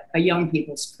a young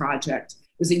people's project.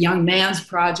 It was a young man's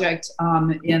project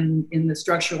in the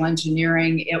structural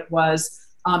engineering. It was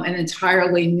an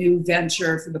entirely new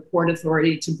venture for the Port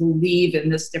Authority to believe in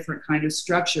this different kind of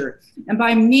structure. And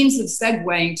by means of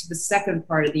segueing to the second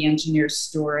part of the engineer's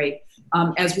story,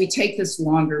 as we take this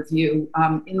longer view,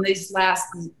 in these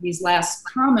last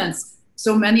comments,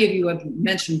 so many of you have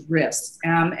mentioned risk,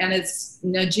 and it's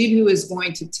Najib who is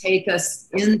going to take us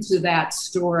into that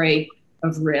story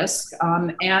of risk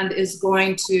and is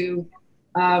going to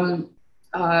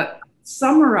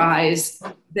summarize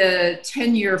the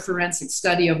 10-year forensic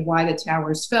study of why the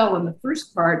towers fell in the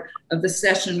first part of the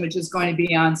session, which is going to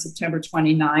be on September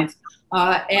 29th,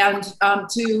 and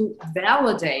to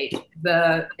validate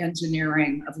the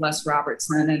engineering of Les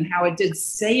Robertson and how it did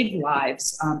save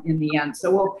lives in the end.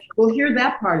 So we'll hear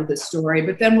that part of the story,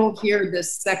 but then we'll hear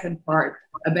this second part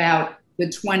about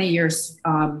the 20 years,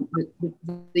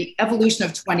 the evolution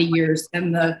of 20 years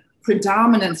and the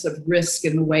predominance of risk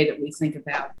in the way that we think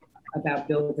about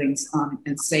buildings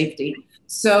and safety.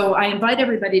 So I invite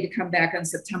everybody to come back on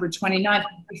September 29th.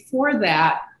 Before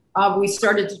that, we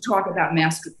started to talk about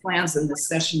master plans in this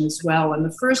session as well. And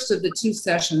the first of the two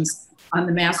sessions on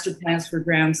the master plans for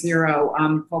Ground Zero,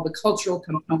 called the cultural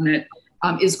component,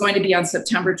 is going to be on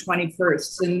September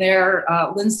 21st. And there,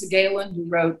 Lindsay Galen, who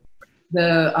wrote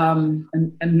the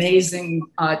amazing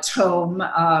tome,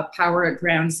 Power at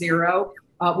Ground Zero,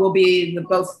 will be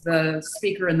both the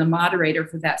speaker and the moderator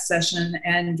for that session.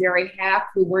 And Gary Hack,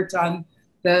 who worked on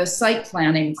the site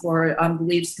planning for the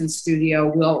Leavesden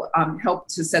studio, will help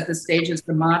to set the stage as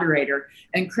the moderator.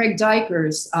 And Craig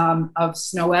Dykers of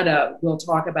Snowetta will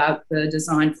talk about the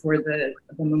design for the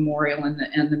memorial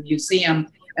and the museum.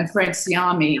 And Frank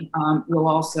Siami will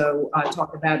also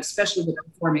talk about, especially the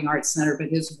Performing Arts Center, but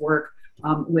his work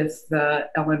with the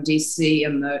LMDC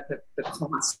and the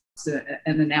costs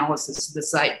and analysis of the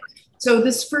site. So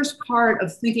this first part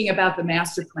of thinking about the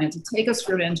master plan to take us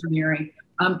from engineering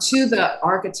to the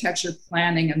architecture,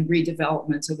 planning, and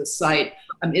redevelopment of the site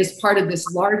is part of this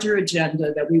larger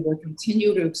agenda that we will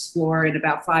continue to explore in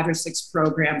about 5 or 6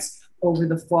 programs over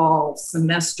the fall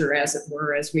semester, as it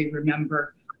were, as we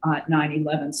remember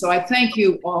 9/11. So I thank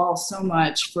you all so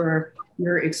much for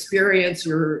your experience,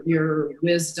 your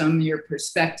wisdom, your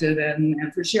perspective,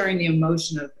 and for sharing the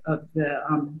emotion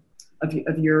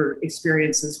of your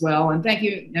experience as well. And thank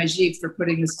you, Najib, for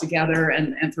putting this together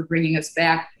and for bringing us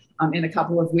back in a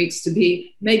couple of weeks to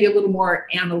be maybe a little more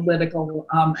analytical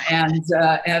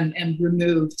and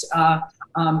removed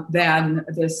than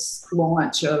this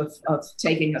launch of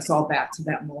taking us all back to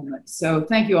that moment. So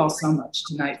thank you all so much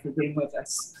tonight for being with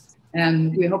us.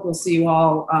 And we hope we'll see you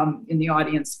all in the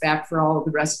audience back for all of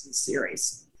the rest of the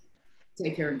series.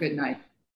 Take care and good night.